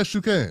remember. Yes,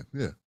 you can.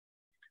 Yeah.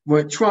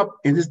 When Trump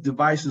and his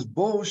divisive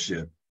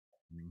bullshit,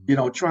 you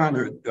know, trying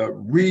to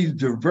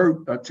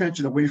re-divert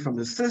attention away from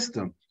the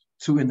system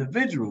to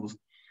individuals,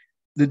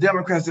 the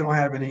Democrats don't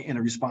have any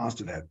response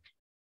to that.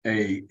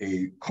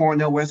 A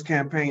Cornel West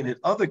campaign and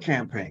other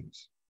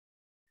campaigns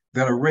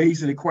that are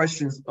raising the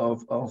questions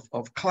of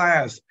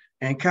class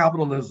and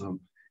capitalism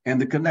and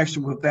the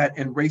connection with that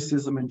and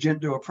racism and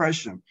gender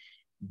oppression.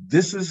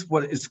 This is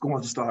what is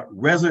going to start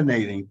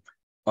resonating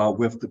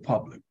with the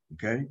public,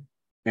 okay?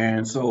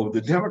 And so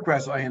the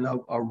Democrats are in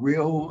a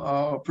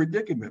real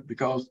predicament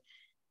because,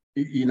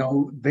 you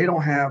know, they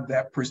don't have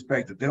that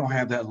perspective. They don't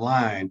have that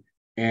line,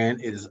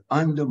 and it is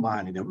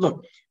undermining them.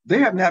 Look, they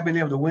have not been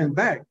able to win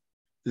back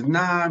the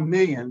 9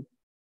 million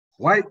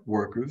white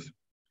workers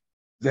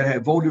that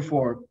had voted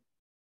for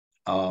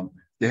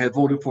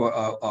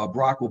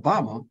Barack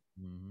Obama,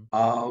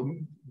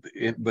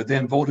 but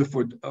then voted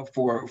for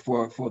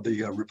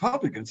the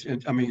Republicans.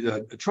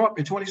 Trump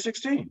in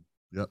 2016.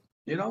 Yep.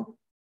 You know,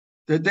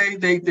 that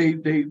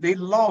they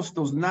lost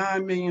those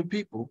 9 million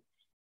people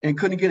and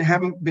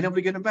haven't been able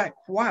to get them back.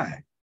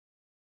 Why?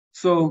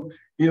 So,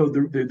 you know,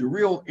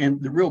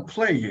 the real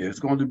play here is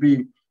going to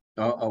be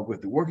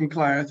with the working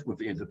class, with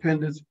the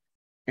independents,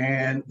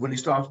 and when they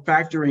start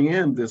factoring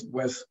in this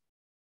West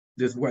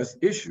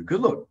issue. Because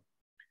look,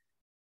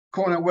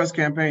 Cornel West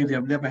Campaign, they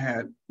have never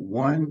had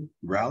one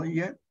rally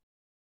yet.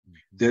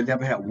 They've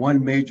never had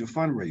one major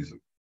fundraiser.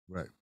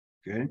 Right.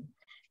 Okay.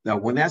 Now,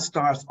 when that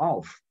starts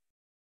off,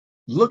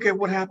 look at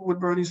what happened with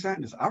Bernie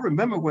Sanders. I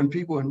remember when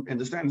people in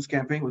the Sanders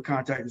campaign were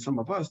contacting some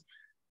of us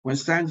when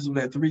Sanders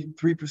was at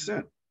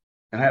 3%.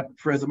 And I had a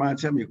friends of mine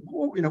tell me,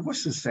 well, you know,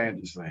 what's this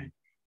Sanders thing?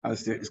 I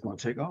said, it's going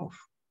to take off.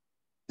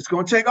 It's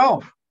going to take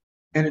off.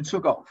 And it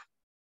took off.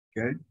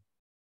 Okay.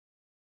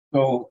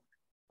 So,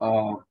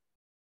 hold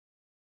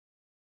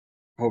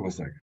on a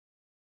second.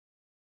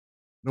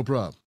 No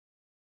problem.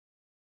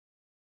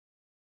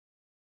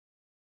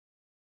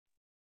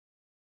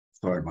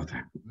 Sorry about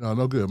that.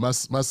 No good. My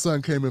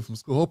son came in from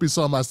school. Hope he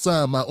saw my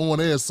sign, my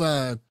on-air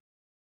sign.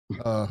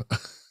 Yeah,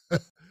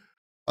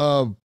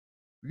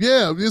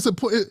 it's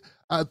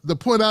the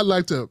point I'd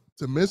like to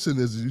mention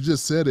is, you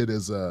just said it,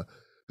 is the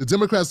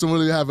Democrats don't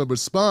really have a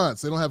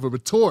response. They don't have a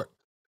retort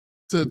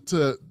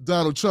to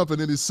Donald Trump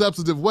in any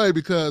substantive way,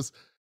 because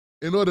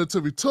in order to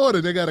retort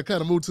it, they got to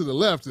kind of move to the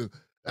left. And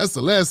that's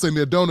the last thing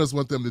their donors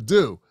want them to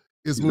do,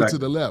 is move to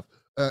the left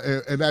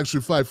and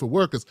actually fight for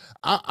workers.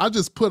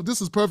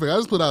 This is perfect. I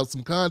just put out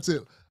some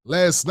content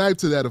last night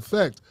to that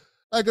effect.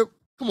 Like,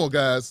 come on,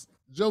 guys.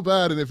 Joe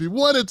Biden, if he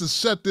wanted to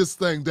shut this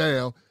thing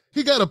down,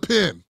 he got a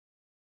pen.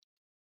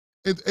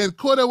 And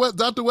Cornel West,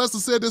 Dr. West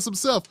said this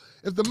himself.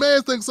 If the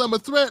man thinks I'm a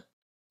threat,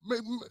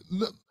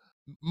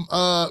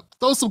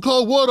 throw some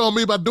cold water on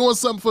me by doing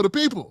something for the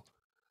people.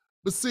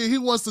 But see, he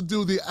wants to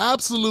do the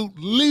absolute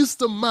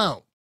least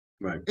amount.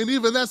 Right. And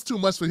even that's too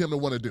much for him to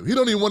want to do. He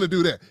don't even want to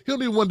do that. He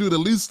don't even want to do the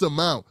least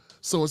amount.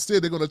 So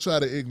instead, they're going to try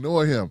to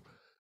ignore him.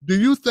 Do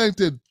you think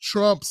that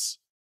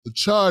the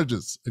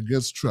charges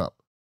against Trump,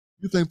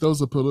 you think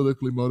those are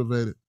politically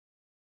motivated?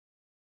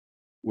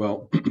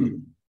 Well,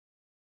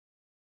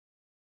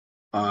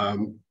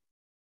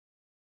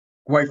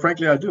 quite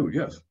frankly, I do,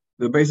 yes.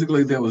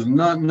 Basically, there was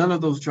none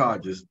of those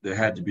charges that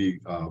had to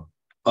be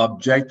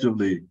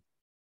objectively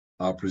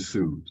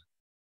pursued.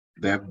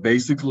 That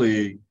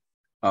basically,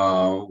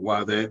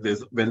 while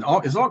there's been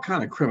it's all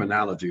kind of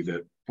criminality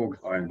that folks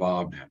are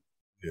involved in.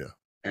 Yeah.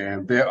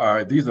 And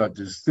these are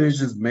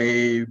decisions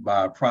made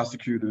by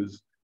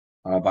prosecutors,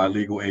 by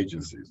legal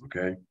agencies,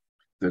 okay?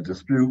 The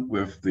dispute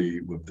with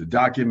the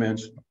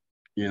documents,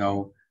 you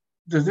know,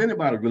 does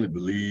anybody really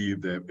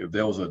believe that if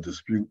there was a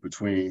dispute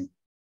between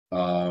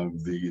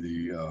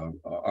the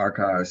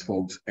archives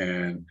folks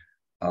and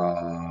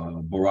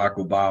Barack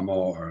Obama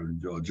or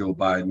Joe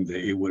Biden,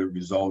 that it would have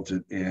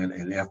resulted in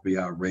an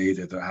FBI raid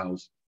at their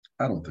house?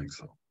 I don't think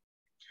so.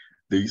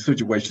 The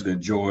situation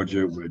in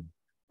Georgia with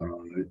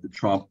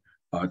Trump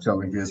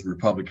telling his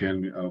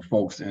Republican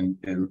folks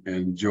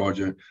in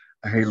Georgia,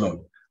 hey,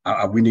 look,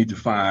 we need to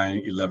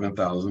find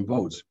 11,000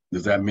 votes.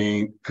 Does that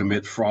mean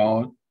commit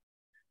fraud?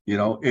 You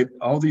know,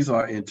 all these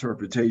are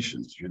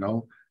interpretations, you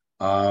know.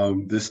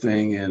 This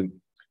thing in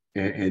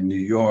New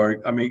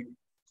York, I mean,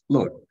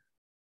 look,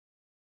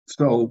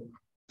 so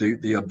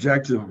the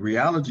objective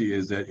reality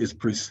is that it's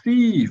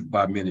perceived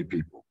by many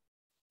people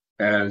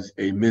as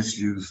a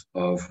misuse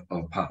of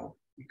power,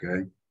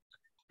 okay?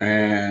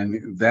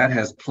 And that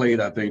has played,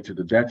 I think, to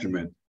the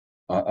detriment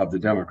of the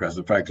Democrats.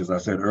 In fact, as I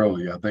said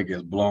earlier, I think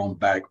it's blown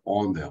back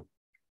on them,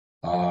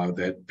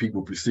 that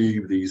people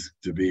perceive these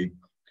to be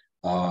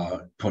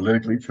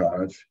politically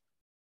charged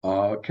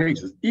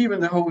cases.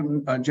 Even the whole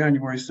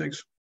January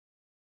 6th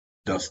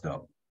dust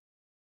up.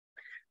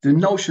 The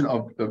notion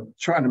of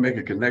trying to make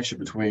a connection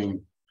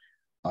between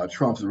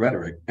Trump's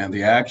rhetoric and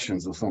the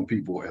actions of some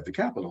people at the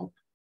Capitol,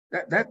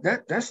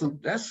 that's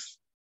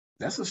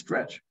a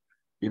stretch.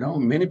 You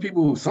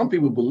know, some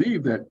people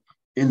believe that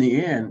in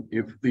the end,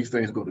 if these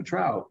things go to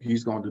trial,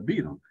 he's going to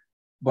beat them.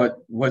 But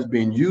what's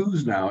being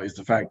used now is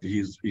the fact that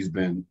he's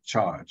been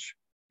charged,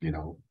 you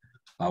know,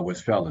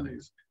 with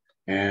felonies.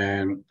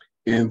 And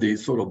in the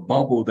sort of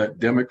bubble that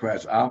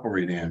Democrats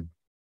operate in,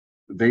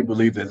 they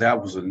believe that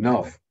that was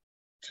enough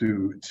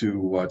to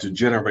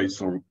generate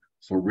some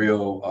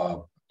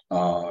real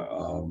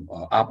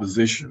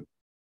opposition.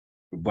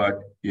 But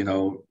you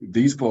know,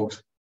 these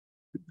folks,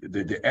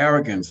 the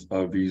arrogance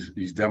of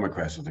these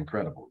Democrats is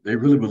incredible. They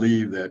really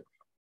believe that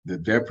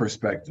their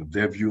perspective,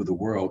 their view of the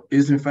world,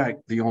 is in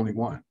fact the only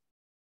one.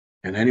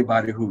 And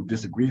anybody who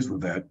disagrees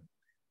with that,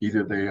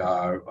 either they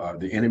are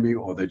the enemy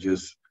or they're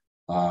just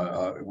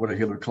what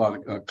Hillary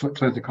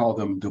Clinton called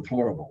them,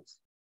 deplorables.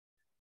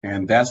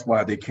 And that's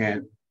why they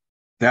can't.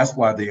 That's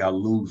why they are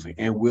losing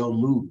and will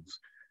lose,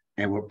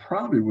 and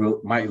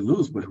might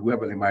lose, but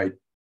whoever they might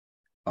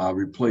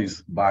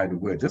replace Biden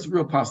with. That's a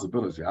real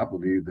possibility. I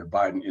believe that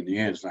Biden in the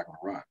end is not going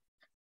to run.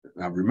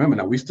 Now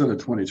remember, we're still in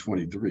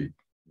 2023.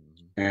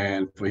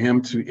 And for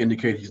him to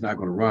indicate he's not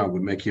going to run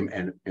would make him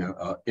an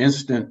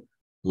instant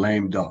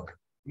lame duck.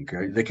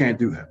 Okay, they can't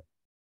do that.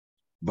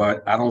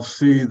 But I don't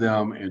see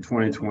them in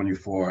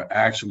 2024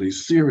 actually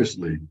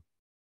seriously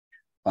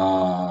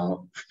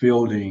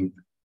fielding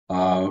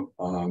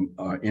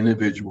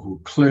individual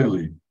who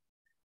clearly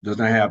does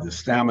not have the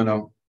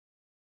stamina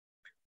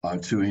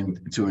to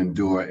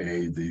endure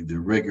the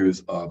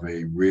rigors of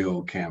a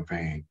real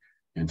campaign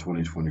in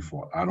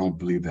 2024. I don't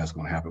believe that's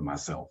going to happen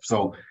myself.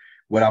 So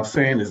what I'm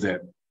saying is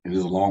that, and this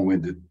is a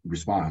long-winded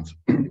response,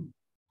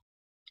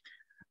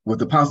 with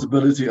the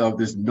possibility of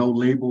this no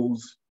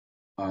labels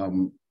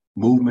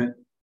movement,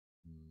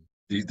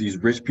 these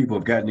rich people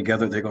have gotten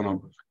together. They're going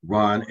to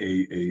run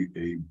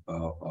a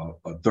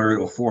third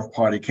or fourth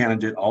party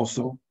candidate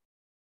also,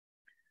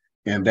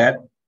 and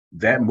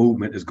that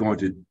movement is going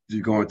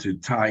to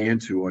tie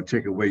into or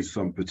take away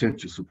some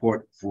potential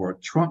support for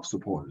Trump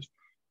supporters.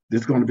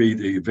 This is going to be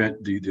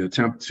the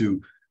attempt to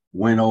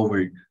win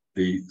over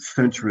the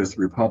centrist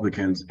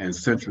Republicans and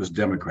centrist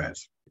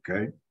Democrats.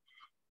 Okay,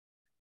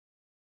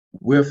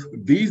 with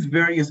these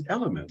various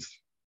elements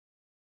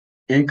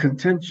in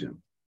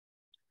contention,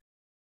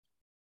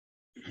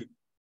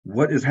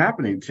 what is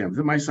happening, Tim?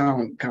 It might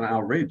sound kind of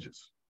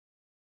outrageous.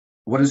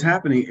 What is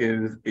happening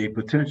is a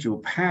potential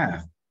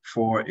path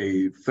for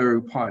a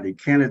third-party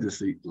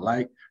candidacy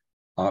like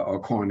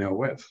Cornel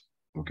West,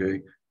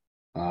 okay,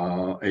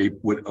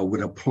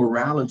 with a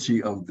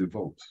plurality of the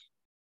votes.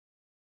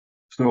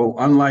 So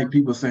unlike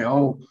people saying,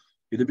 "Oh,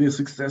 it'd be a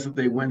success if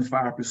they win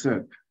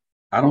 5%,"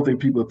 I don't think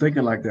people are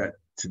thinking like that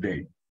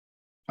today.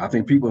 I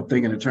think people are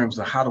thinking in terms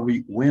of how do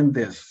we win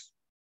this?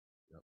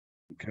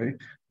 Okay,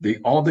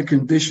 all the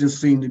conditions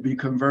seem to be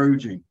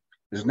converging.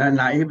 There's not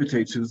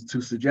naivete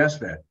to suggest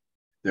that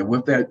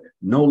with that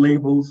no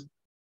labels,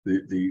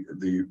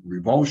 the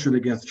revulsion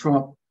against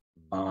Trump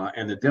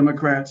and the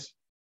Democrats,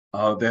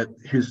 that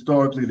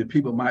historically the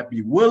people might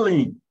be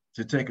willing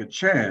to take a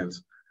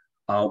chance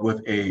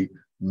with a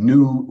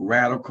new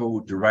radical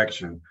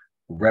direction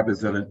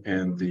represented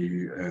in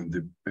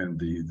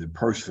the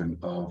person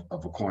of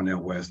a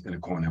Cornel West and a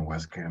Cornel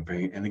West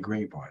campaign and the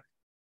Green Party.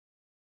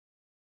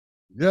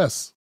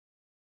 Yes,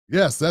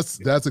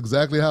 that's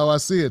exactly how I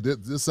see it.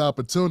 This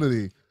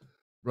opportunity,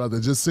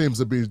 brother, just seems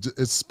to be,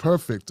 it's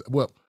perfect.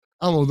 Well,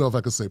 I don't know if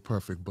I could say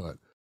perfect, but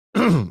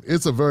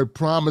it's a very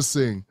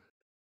promising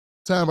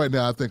time right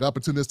now. I think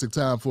opportunistic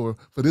time for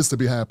this to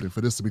be happening,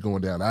 for this to be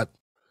going down.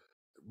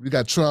 We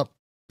got Trump,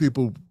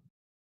 people,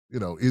 you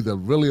know, either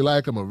really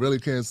like him or really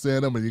can't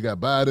stand him, and you got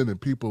Biden,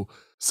 and people,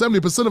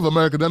 70% of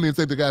America doesn't even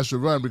think the guy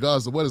should run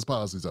regardless of what his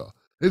policies are.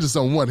 They just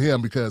don't want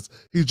him because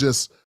he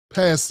just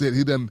passed it.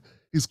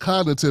 He's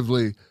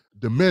cognitively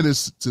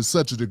diminished to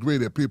such a degree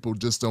that people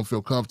just don't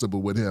feel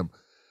comfortable with him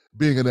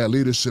being in that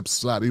leadership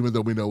slot, even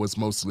though we know it's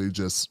mostly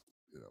just,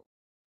 you know,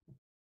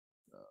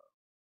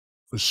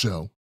 for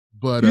show.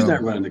 But he's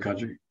not running the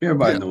country.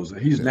 Everybody knows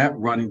that. He's not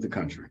running the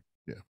country.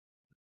 Yeah.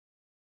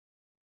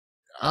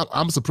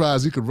 I'm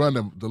surprised he could run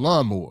the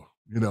lawnmower.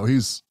 You know,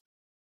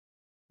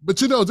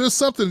 but you know, there's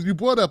something, you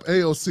brought up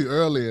AOC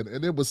earlier,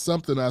 and there was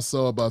something I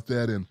saw about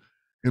that in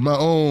my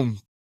own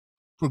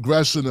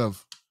progression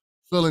of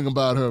feeling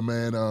about her,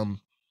 man.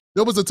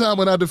 There was a time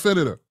when I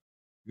defended her.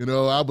 You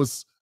know,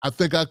 I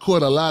think I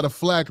caught a lot of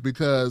flack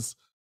because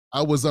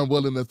I was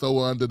unwilling to throw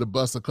her under the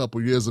bus a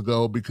couple years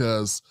ago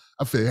because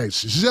I feel, hey,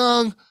 she's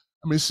young.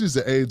 I mean, she's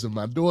the age of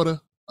my daughter.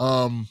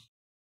 And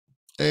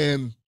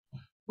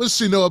what does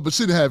she know? But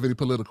she didn't have any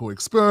political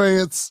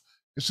experience.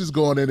 And she's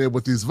going in there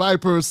with these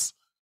vipers.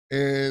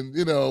 And,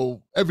 you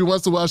know, every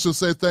once in a while she'll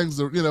say things,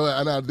 that, you know,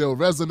 and they'll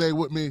resonate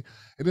with me.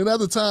 And then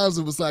other times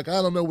it was like,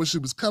 I don't know where she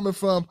was coming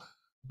from.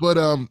 But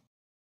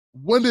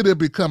when did it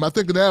become? I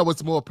think now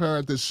it's more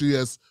apparent that she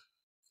has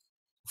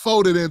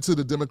folded into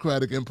the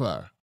Democratic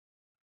empire.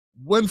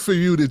 When for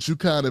you did you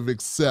kind of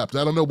accept?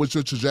 I don't know what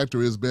your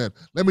trajectory has been.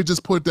 Let me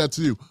just put that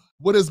to you.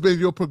 What has been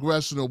your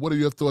progression, or what are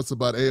your thoughts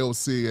about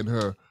AOC and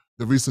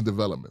the recent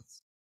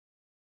developments?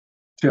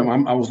 Tim,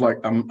 I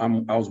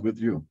was with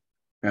you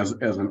as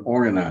an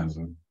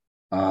organizer.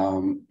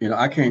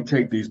 I can't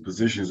take these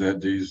positions that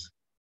these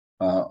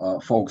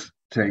folks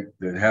take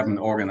that haven't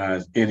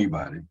organized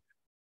anybody,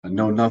 and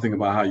know nothing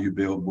about how you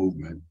build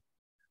movement,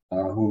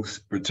 who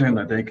pretend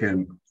that they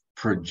can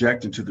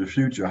project into the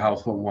future how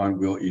someone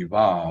will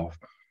evolve,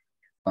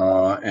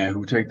 and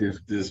who take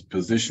this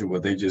position where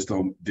they just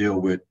don't deal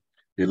with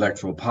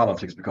electoral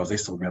politics because they're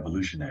so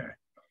revolutionary.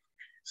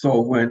 So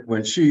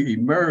when she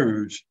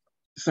emerged,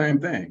 same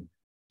thing.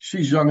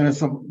 She's younger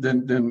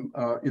than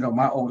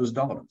my oldest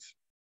daughters,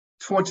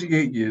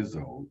 28 years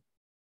old,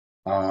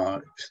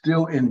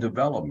 still in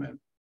development.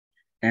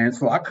 And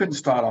so I couldn't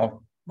start off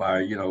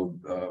by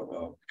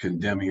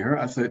condemning her.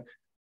 I said,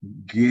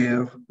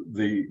 give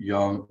the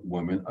young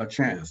woman a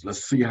chance.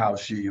 Let's see how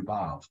she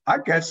evolves. I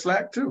got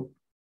slack too,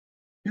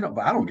 but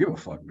I don't give a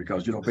fuck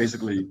because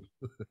basically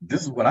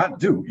this is what I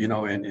do,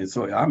 and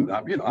so I'm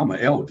an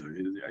elder.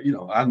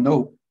 I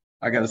know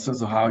I got a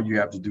sense of how you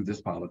have to do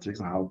this politics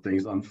and how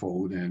things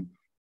unfold, and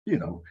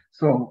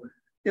so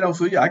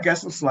I got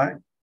some slack.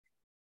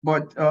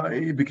 But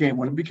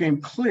when it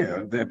became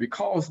clear that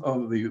because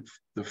of the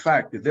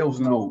fact that there was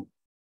no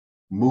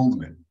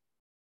movement,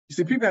 you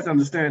see, people have to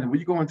understand that when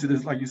you go into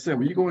this, like you said,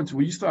 when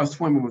you start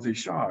swimming with these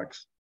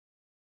sharks,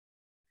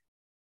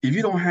 if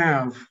you don't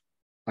have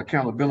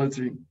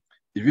accountability,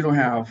 if you don't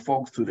have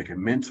folks that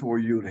can mentor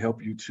you to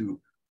help you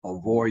to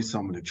avoid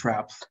some of the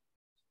traps,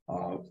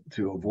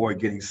 to avoid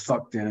getting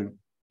sucked in,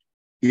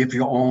 if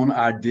your own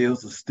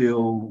ideas are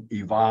still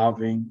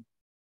evolving,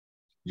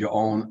 your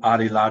own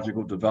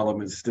ideological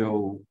development is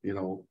still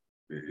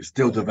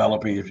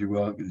developing, if you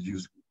will, you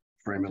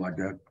frame it like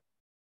that,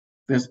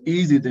 then it's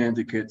easy then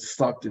to get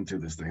sucked into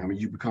this thing. I mean,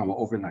 you become an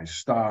overnight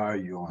star,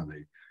 you're on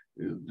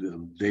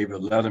the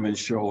David Letterman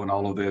show and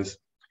all of this,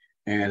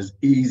 and it's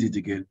easy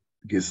to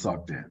get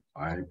sucked in,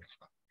 all right?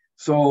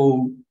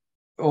 So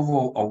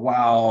over a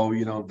while,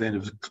 then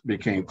it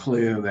became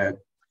clear that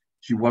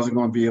she wasn't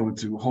going to be able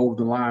to hold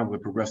the line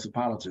with progressive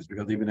politics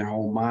because even her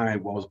own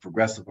mind was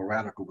progressive or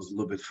radical was a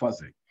little bit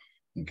fuzzy,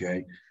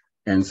 okay?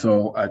 And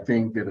so I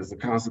think that as a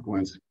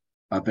consequence,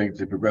 I think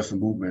the progressive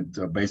movement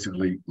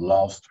basically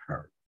lost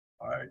her,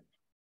 all right?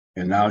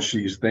 And now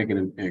she's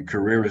thinking in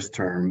careerist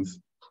terms,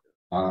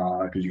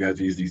 because you got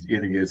these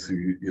idiots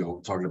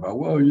who, talking about,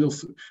 well,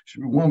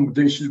 one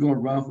day she's going to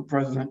run for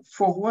president.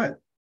 For what?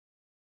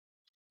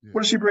 Yeah.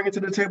 What is she bringing to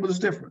the table that's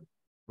different?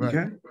 Right.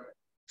 Okay.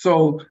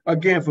 So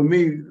again, for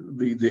me,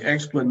 the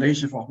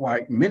explanation for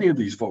why many of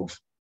these folks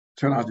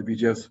turn out to be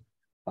just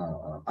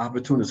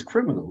opportunist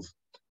criminals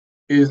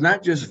is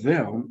not just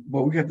them,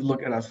 but we have to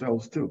look at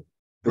ourselves too.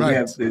 Right. We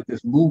have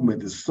this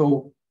movement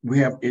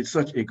it's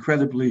such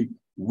incredibly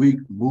weak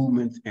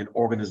movements and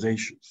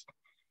organizations.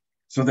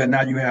 So that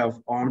now you have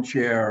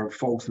armchair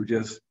folks who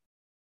just,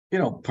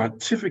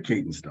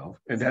 pontificate and stuff.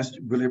 And that's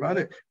really about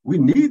it. We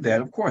need that,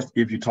 of course,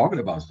 if you're talking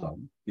about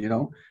something,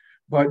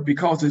 but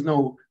because there's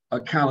no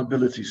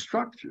accountability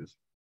structures,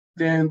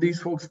 then these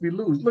folks we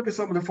lose. Look at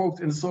some of the folks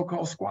in the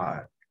so-called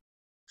squad.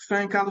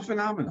 Same kind of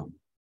phenomenon.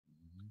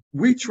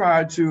 We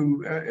tried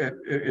to,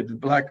 at the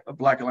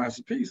Black Alliance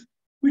of Peace,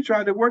 we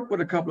tried to work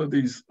with a couple of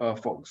these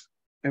folks.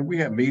 And we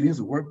had meetings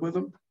to work with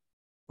them.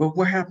 But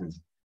what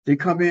happens? They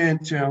come in,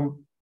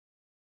 Tim,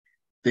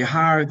 they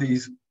hire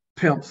these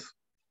pimps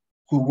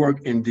who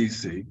work in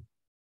DC,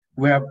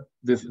 who have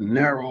this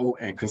narrow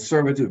and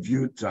conservative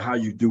view to how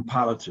you do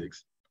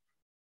politics.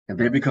 And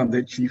they become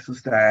their chiefs of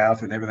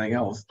staff and everything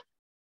else.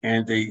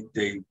 And they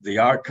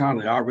are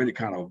already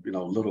kind of, a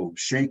little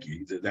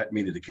shaky. That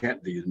means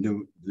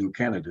the new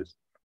candidates.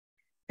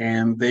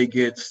 And they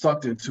get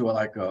sucked into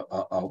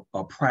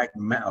a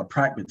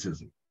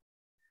pragmatism.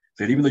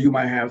 That even though you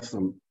might have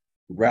some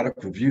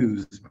radical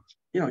views,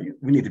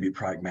 we need to be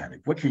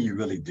pragmatic. What can you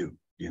really do?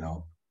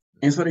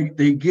 And so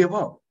they give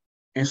up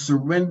and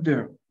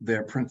surrender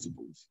their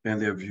principles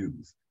and their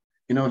views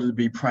in order to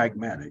be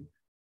pragmatic.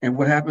 And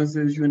what happens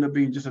is you end up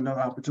being just another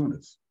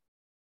opportunist.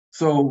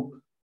 So,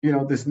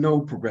 there's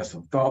no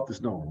progressive thought,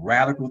 there's no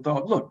radical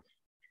thought. Look,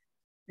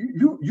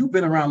 you've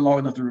been around long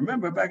enough to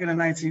remember back in the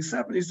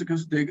 1970s,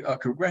 because the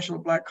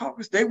Congressional Black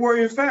Caucus, they were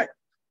in fact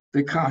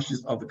the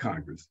conscience of the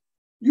Congress.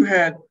 You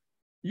had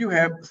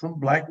some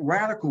Black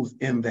radicals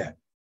in that,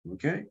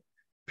 okay?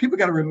 People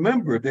got to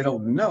remember, if they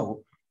don't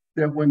know,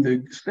 that when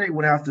the state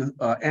went after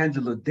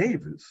Angela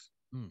Davis,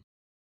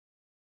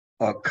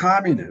 a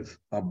communist,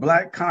 a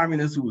Black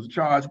communist who was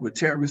charged with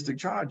terroristic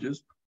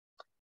charges,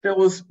 there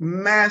was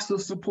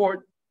massive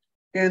support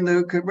in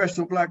the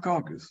Congressional Black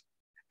Caucus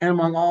and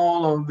among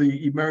all of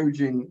the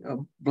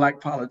emerging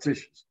Black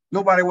politicians.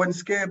 Nobody wasn't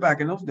scared back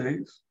in those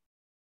days.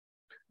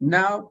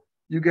 Now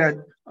you got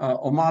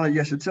Omala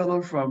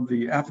Yeshitela from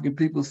the African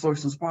People's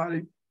Socialist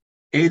Party,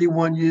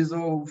 81 years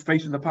old,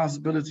 facing the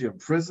possibility of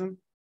prison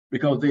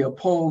because they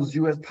oppose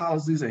U.S.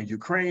 policies in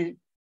Ukraine.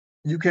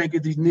 You can't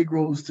get these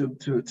Negroes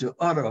to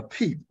utter a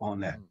peep on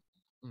that.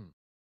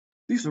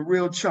 These are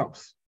real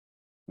chumps,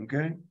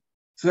 okay?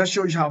 So that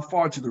shows you how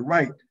far to the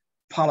right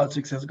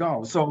politics has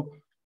gone. So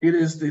it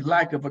is the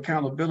lack of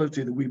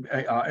accountability that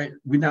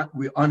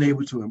we're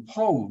unable to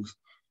impose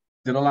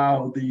that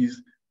allow these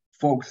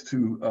folks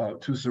to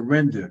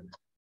surrender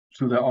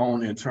to their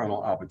own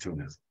internal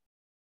opportunism.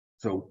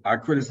 So I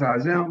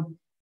criticize them,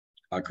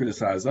 I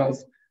criticize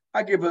us,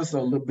 I give us a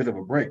little bit of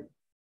a break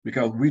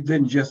because we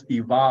didn't just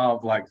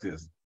evolve like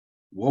this.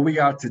 What we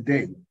are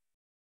today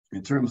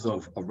in terms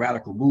of a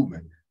radical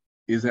movement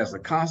is as a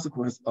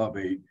consequence of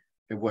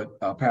what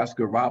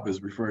Pascal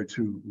Roberts refers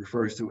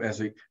to as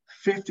a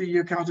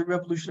 50-year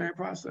counter-revolutionary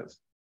process.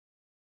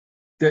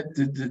 That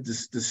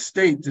the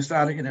state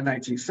decided in the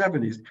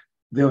 1970s,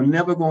 they're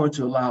never going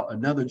to allow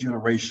another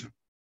generation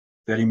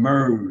that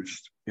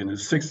emerged in the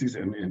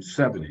 60s and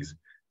 70s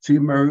to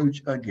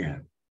emerge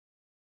again.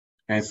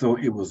 And so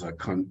it was a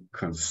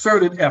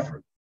concerted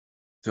effort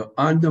to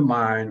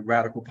undermine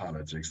radical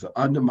politics, to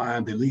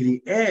undermine the leading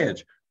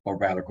edge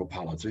of radical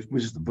politics,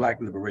 which is the Black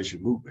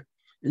liberation movement.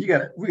 And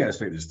we got to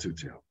say this too,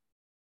 Tim.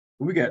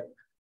 We got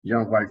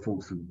young white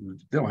folks who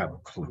they don't have a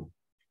clue.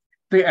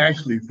 They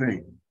actually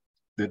think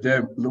that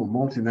their little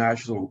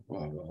multinational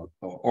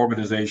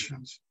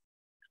organizations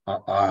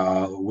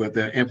with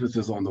their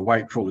emphasis on the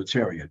white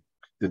proletariat,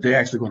 that they're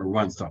actually going to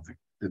run something,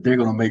 that they're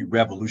going to make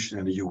revolution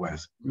in the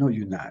US. No,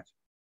 you're not.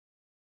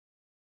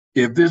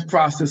 If this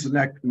process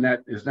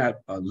is not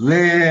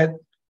led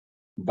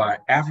by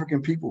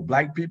African people,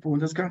 Black people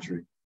in this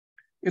country,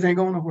 it ain't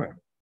going nowhere,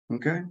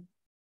 okay?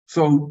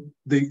 So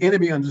the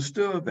enemy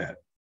understood that.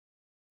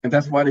 And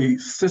that's why they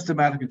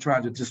systematically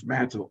tried to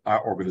dismantle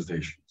our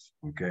organizations,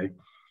 okay?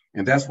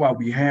 And that's why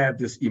we have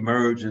this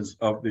emergence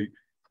of the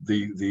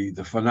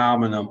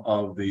phenomenon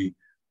of the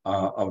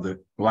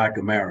Black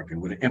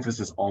American with an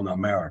emphasis on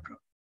America.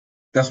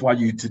 That's why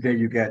today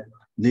you get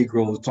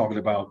Negroes talking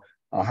about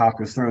how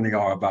concerned they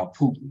are about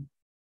Putin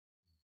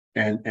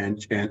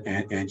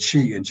and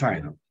Xi in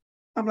China.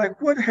 I'm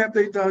like, what have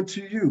they done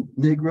to you,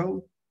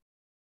 Negro?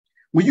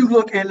 When you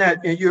look in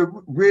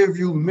your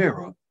rearview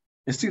mirror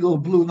and see those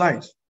blue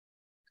lights,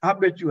 I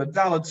bet you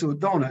 $1 to a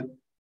donut.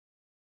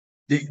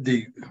 Okay,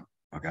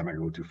 I'm not gonna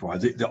go too far.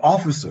 The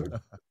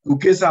officer who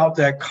gets out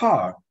that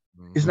car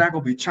is not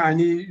gonna be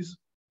Chinese,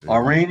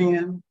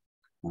 Iranian,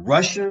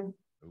 Russian.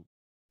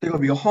 They're gonna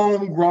be a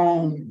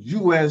homegrown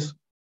U.S.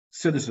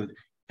 citizen.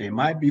 They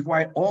might be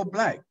white or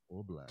black.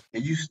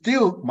 And you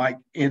still might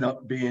end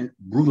up being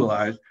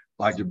brutalized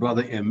like the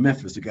brother in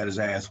Memphis who got his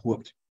ass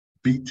whooped,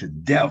 beat to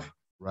death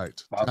by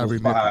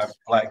those 5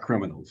 Black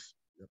criminals.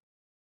 Yep.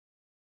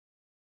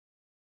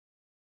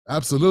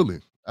 Absolutely.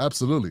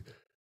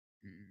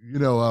 You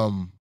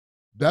know,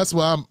 that's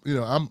why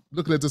I'm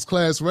looking at this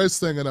class race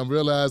thing and I'm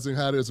realizing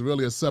how there's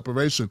really a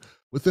separation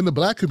within the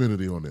Black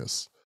community on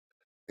this.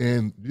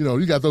 And,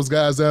 you got those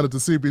guys out at the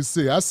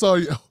CBC. I saw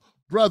you,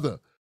 brother.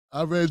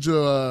 I read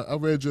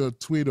your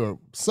tweet or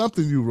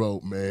something you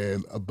wrote,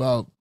 man,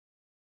 about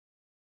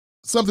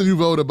the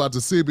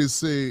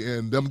CBC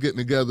and them getting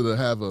together to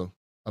have a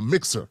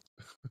mixer.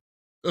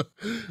 And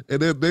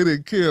they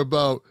didn't care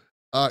about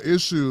our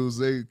issues.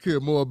 They care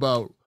more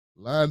about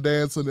line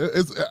dancing.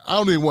 I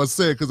don't even want to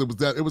say it because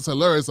it was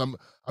hilarious. I'm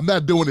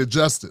not doing it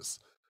justice.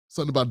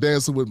 Something about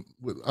dancing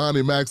with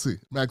Auntie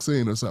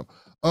Maxine or something.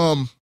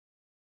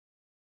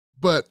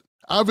 But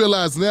I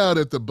realize now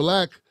that the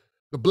black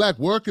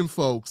working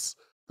folks,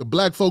 the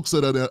Black folks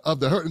that are of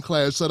the hurting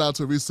class, shout out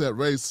to Reset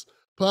Race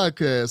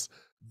podcast,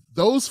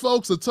 those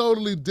folks are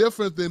totally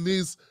different than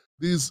these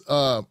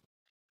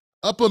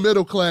upper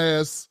middle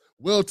class,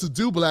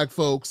 well-to-do Black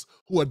folks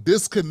who are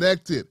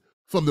disconnected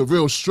from the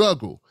real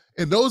struggle.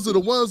 And those are the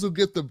ones who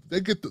they're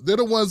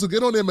the ones who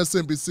get on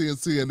MSNBC and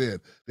CNN.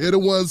 They're the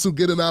ones who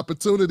get an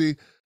opportunity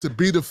to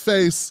be the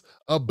face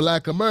of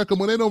Black America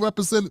when they don't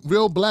represent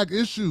real Black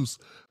issues,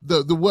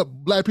 what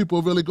Black people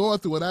are really going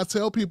through. And I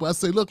tell people, I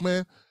say, look,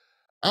 man,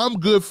 I'm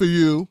good for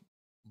you.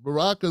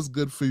 Baraka's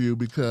good for you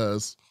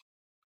because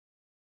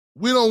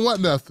we don't want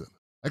nothing.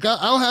 Like, I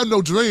don't have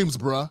no dreams,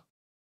 bruh.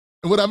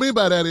 And what I mean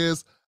by that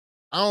is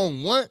I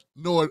don't want,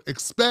 nor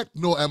expect,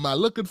 nor am I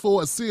looking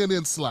for a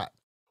CNN slot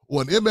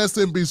or an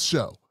NBC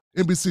show,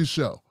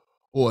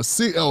 or a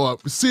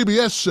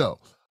CBS show.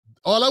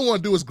 All I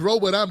want to do is grow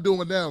what I'm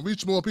doing now and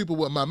reach more people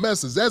with my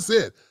message. That's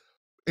it.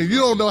 And you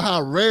don't know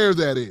how rare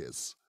that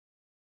is.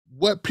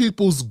 What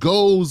people's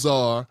goals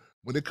are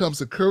when it comes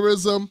to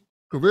careerism,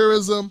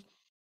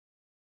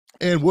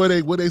 and where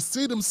they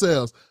see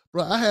themselves.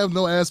 Bro, I have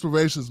no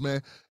aspirations,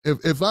 man.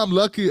 If I'm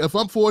lucky, if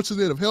I'm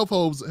fortunate, if health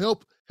holds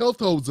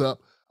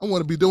up, I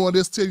want to be doing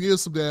this 10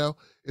 years from now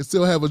and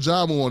still have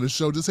Ajamu on the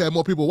show, just have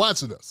more people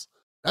watching us.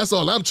 That's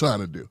all I'm trying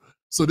to do.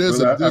 So go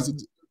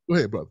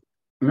ahead, brother.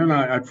 No,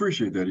 I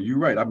appreciate that. You're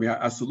right. I mean,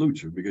 I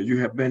salute you because you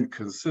have been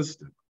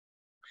consistent.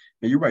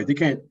 And you're right. They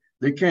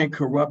can't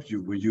corrupt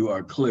you when you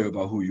are clear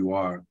about who you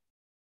are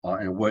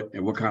and what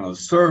kind of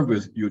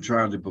service you're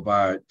trying to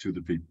provide to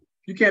the people.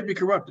 You can't be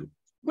corrupted.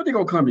 What they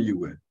gonna come to you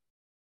with?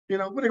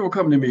 What they gonna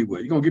come to me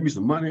with? You gonna give me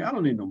some money? I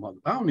don't need no money.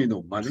 I don't need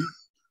no money.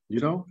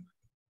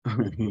 I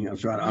mean, I'm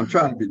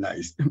trying to be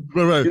nice.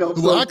 Right.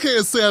 Well, I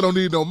can't say I don't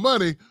need no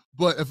money,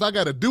 but if I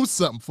got to do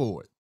something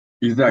for it,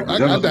 exactly. I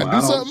got to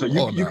do something.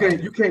 So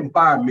you can't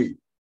buy me.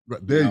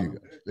 Right, there you go.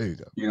 There you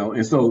go. You know,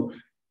 and so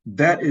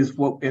that is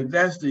what, and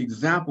that's the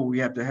example we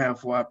have to have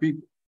for our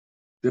people.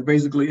 That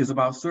basically is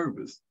about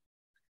service.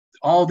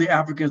 All the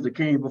Africans that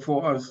came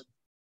before us,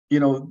 you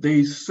know,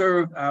 they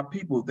served our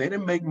people. They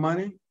didn't make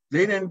money.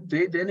 They didn't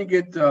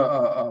get.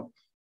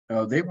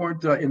 They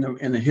weren't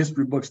in the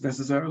history books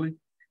necessarily.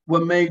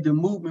 What made the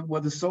movement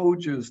were the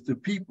soldiers, the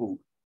people,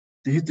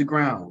 to hit the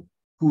ground,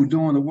 who were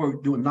doing the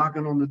work,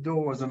 knocking on the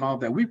doors and all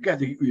that. We've got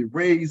to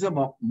raise them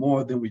up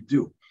more than we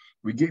do.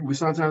 We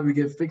sometimes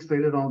get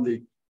fixated on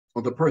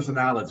the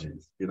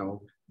personalities. You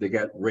know, they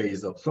got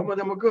raised up. Some of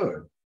them are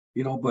good,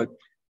 you know, but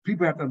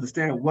people have to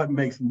understand what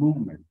makes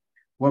movement,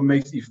 what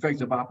makes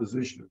effective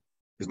opposition.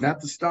 It's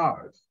not the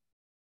stars.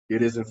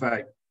 It is, in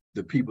fact,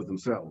 the people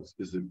themselves.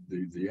 It's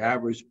the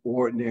average,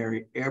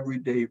 ordinary,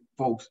 everyday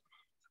folks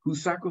who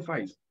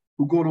sacrifice,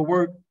 who go to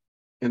work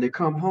and they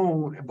come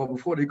home, but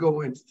before they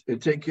go and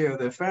take care of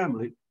their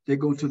family, they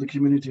go to the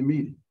community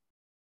meeting.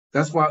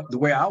 That's why the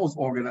way I was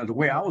organized, the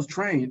way I was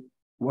trained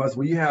was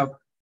when you have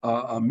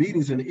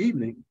meetings in the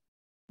evening,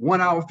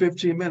 1 hour,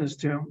 15 minutes,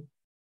 Tim,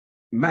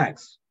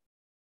 max.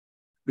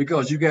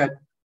 Because you got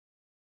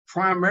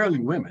primarily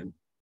women,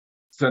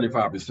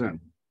 75%.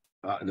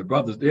 And the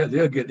brothers,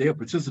 they'll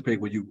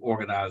participate when you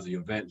organize the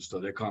event, so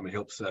they come and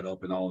help set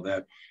up and all of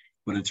that.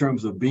 But in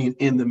terms of being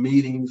in the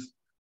meetings,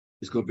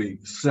 it's going to be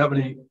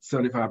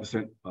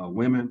 75%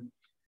 women.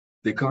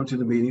 They come to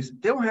the meetings.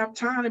 They don't have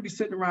time to be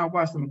sitting around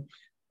watching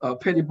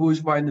petty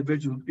bourgeois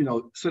individuals, you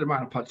know, sit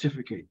around and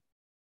pontificate.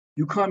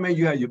 You come in,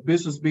 you have your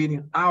business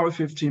meeting, hour,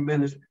 15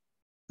 minutes,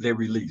 they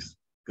release.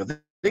 Because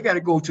they got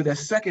to go to their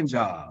second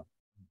job.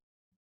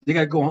 They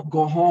got to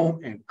go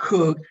home and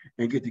cook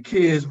and get the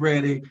kids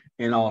ready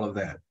and all of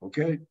that,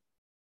 okay?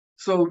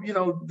 So, you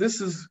know,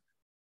 this is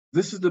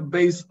the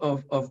base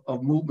of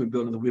movement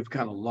building that we've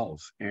kind of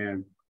lost.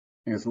 And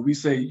so we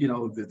say, you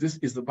know, that this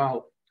is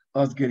about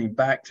us getting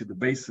back to the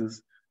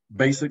basics.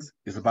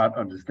 It's about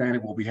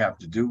understanding what we have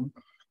to do.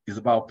 It's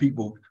about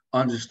people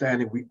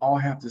understanding we all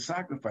have to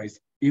sacrifice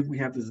if we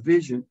have this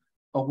vision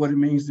of what it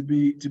means to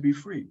be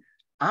free.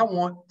 I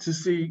want to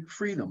see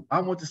freedom. I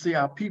want to see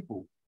our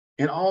people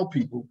and all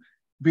people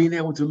being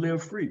able to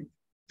live free,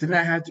 to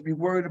not have to be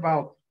worried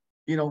about,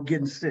 you know,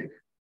 getting sick,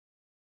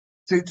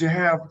 to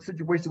have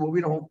situations where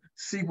we don't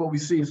see what we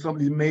see in some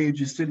of these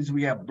major cities.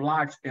 We have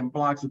blocks and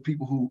blocks of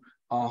people who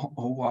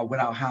are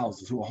without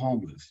houses, who are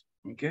homeless,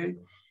 okay?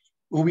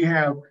 Where we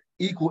have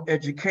equal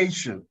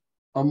education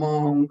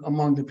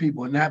among the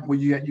people, and not where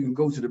you can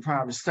go to the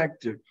private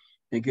sector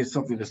and get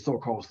something that's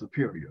so-called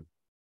superior.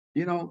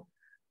 You know,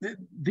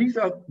 these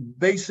are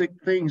basic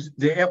things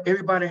that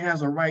everybody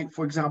has a right,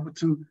 for example,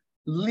 to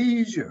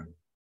leisure.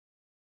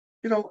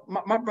 You know,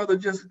 my brother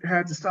just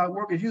had to start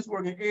working. He was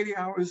working 80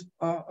 hours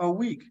a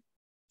week,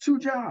 2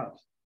 jobs.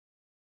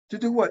 To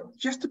do what?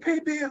 Just to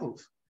pay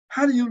bills.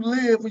 How do you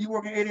live when you're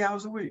working 80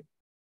 hours a week?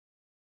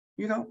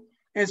 You know,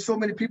 and so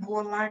many people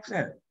are like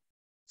that.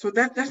 So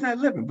that's not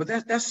living, but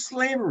that's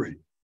slavery.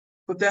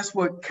 But that's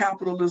what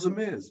capitalism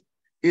is.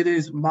 It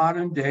is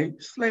modern day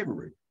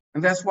slavery.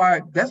 And that's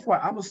why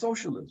I'm a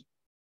socialist.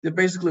 That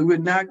basically we're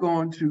not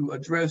going to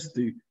address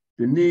the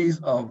needs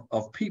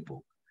of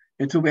people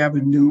until we have a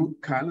new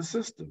kind of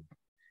system.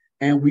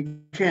 And we're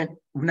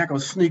not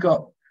going to sneak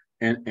up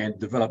and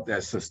develop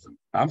that system.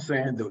 I'm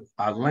saying that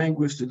our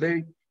language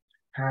today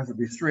has to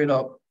be straight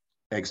up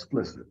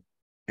explicit.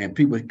 And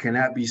people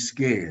cannot be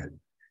scared,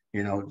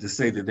 you know, to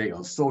say that they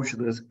are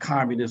socialists,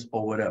 communists,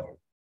 or whatever,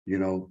 you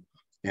know.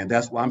 And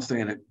that's why I'm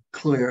saying it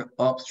clear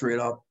up, straight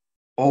up,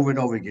 over and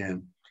over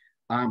again.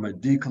 I'm a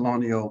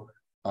decolonial,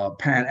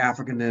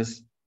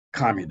 Pan-Africanist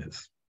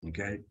communist,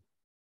 okay?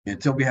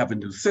 Until we have a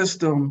new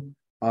system,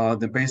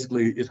 then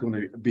basically it's going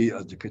to be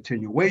the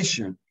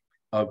continuation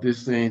of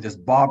this thing, this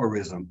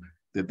barbarism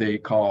that they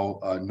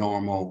call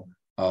normal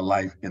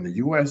life in the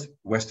US,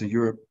 Western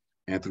Europe,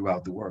 and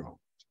throughout the world.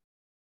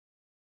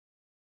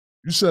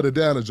 You shut it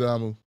down,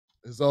 Ajamu,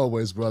 as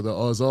always, brother,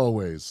 as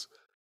always.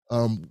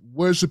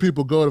 Where should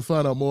people go to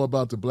find out more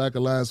about the Black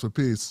Alliance for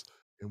Peace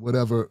and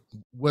whatever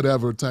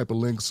type of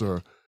links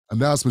or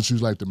announcements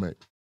you'd like to make?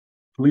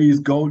 Please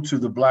go to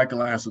the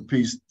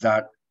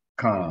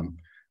blackallianceforpeace.com.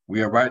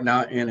 We are right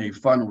now in a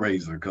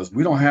fundraiser because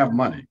we don't have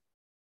money.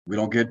 We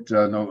don't get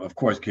no. Of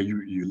course, can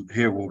you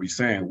hear what we're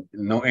saying?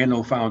 No, ain't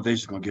no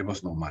foundation gonna give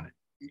us no money.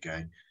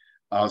 Okay,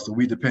 so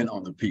we depend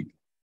on the people.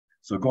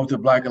 So go to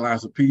Black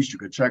Alliance for Peace. You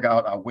can check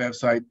out our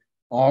website.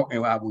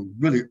 And I would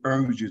really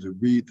urge you to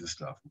read this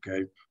stuff.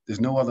 Okay, there's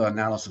no other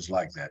analysis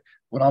like that.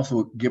 But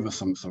also give us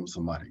some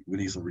money. We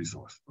need some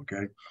resource.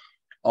 Okay.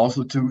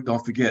 Also, too,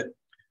 don't forget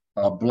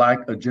Black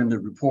Agenda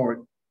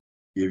Report.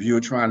 If you're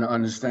trying to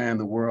understand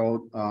the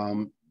world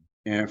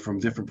and from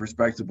different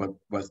perspectives,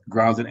 but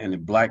grounded in a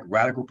Black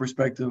radical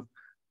perspective,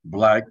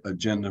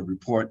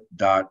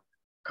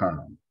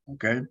 blackagendareport.com.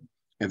 Okay,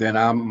 and then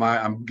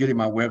I'm getting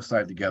my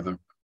website together,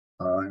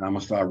 and I'm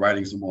gonna start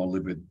writing some more a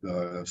little bit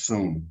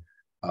soon.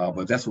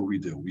 But that's what we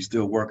do. We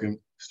still working,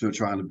 still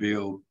trying to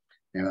build,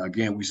 And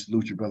again, we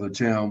salute you, Brother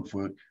Tim,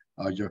 for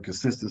your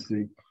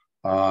consistency.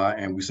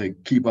 And we say,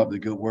 keep up the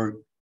good work.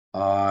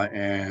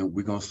 And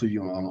we're going to see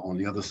you on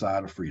the other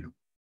side of freedom.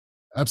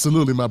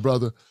 Absolutely, my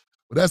brother.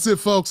 But that's it,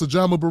 folks.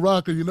 Ajamu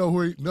Baraka, you know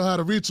how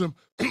to reach him.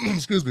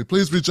 Excuse me.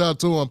 Please reach out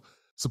to him.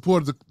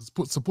 Support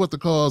the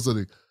cause of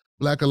the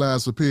Black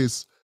Alliance for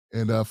Peace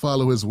and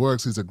follow his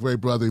works. He's a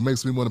great brother. He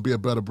makes me want to be a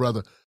better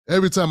brother.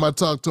 Every time I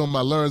talk to him,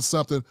 I learn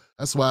something.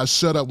 That's why I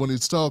shut up when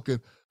he's talking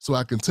so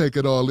I can take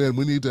it all in.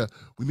 We need to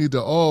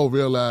all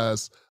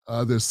realize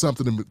there's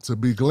something to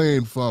be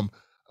gleaned from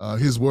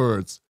his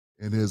words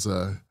and his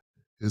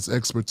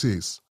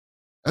expertise.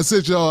 That's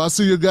it, y'all. I'll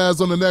see you guys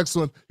on the next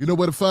one. You know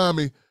where to find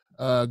me.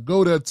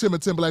 Go to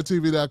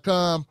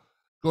tim@timbblacktv.com.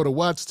 Go to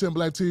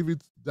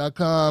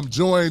watchtimblacktv.com.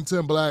 Join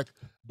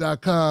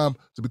timblack.com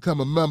to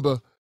become a member.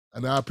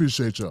 And I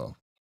appreciate y'all.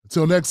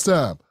 Until next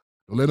time,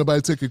 don't let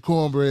nobody take your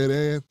cornbread,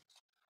 and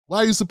why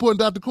are you supporting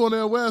Dr.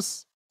 Cornel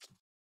West?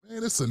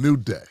 Man, it's a new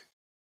day.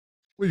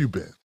 Where you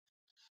been?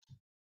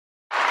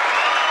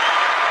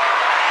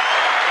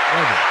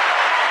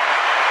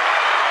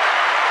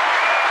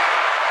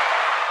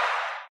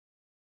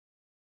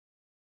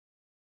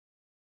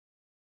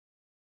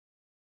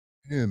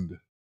 End.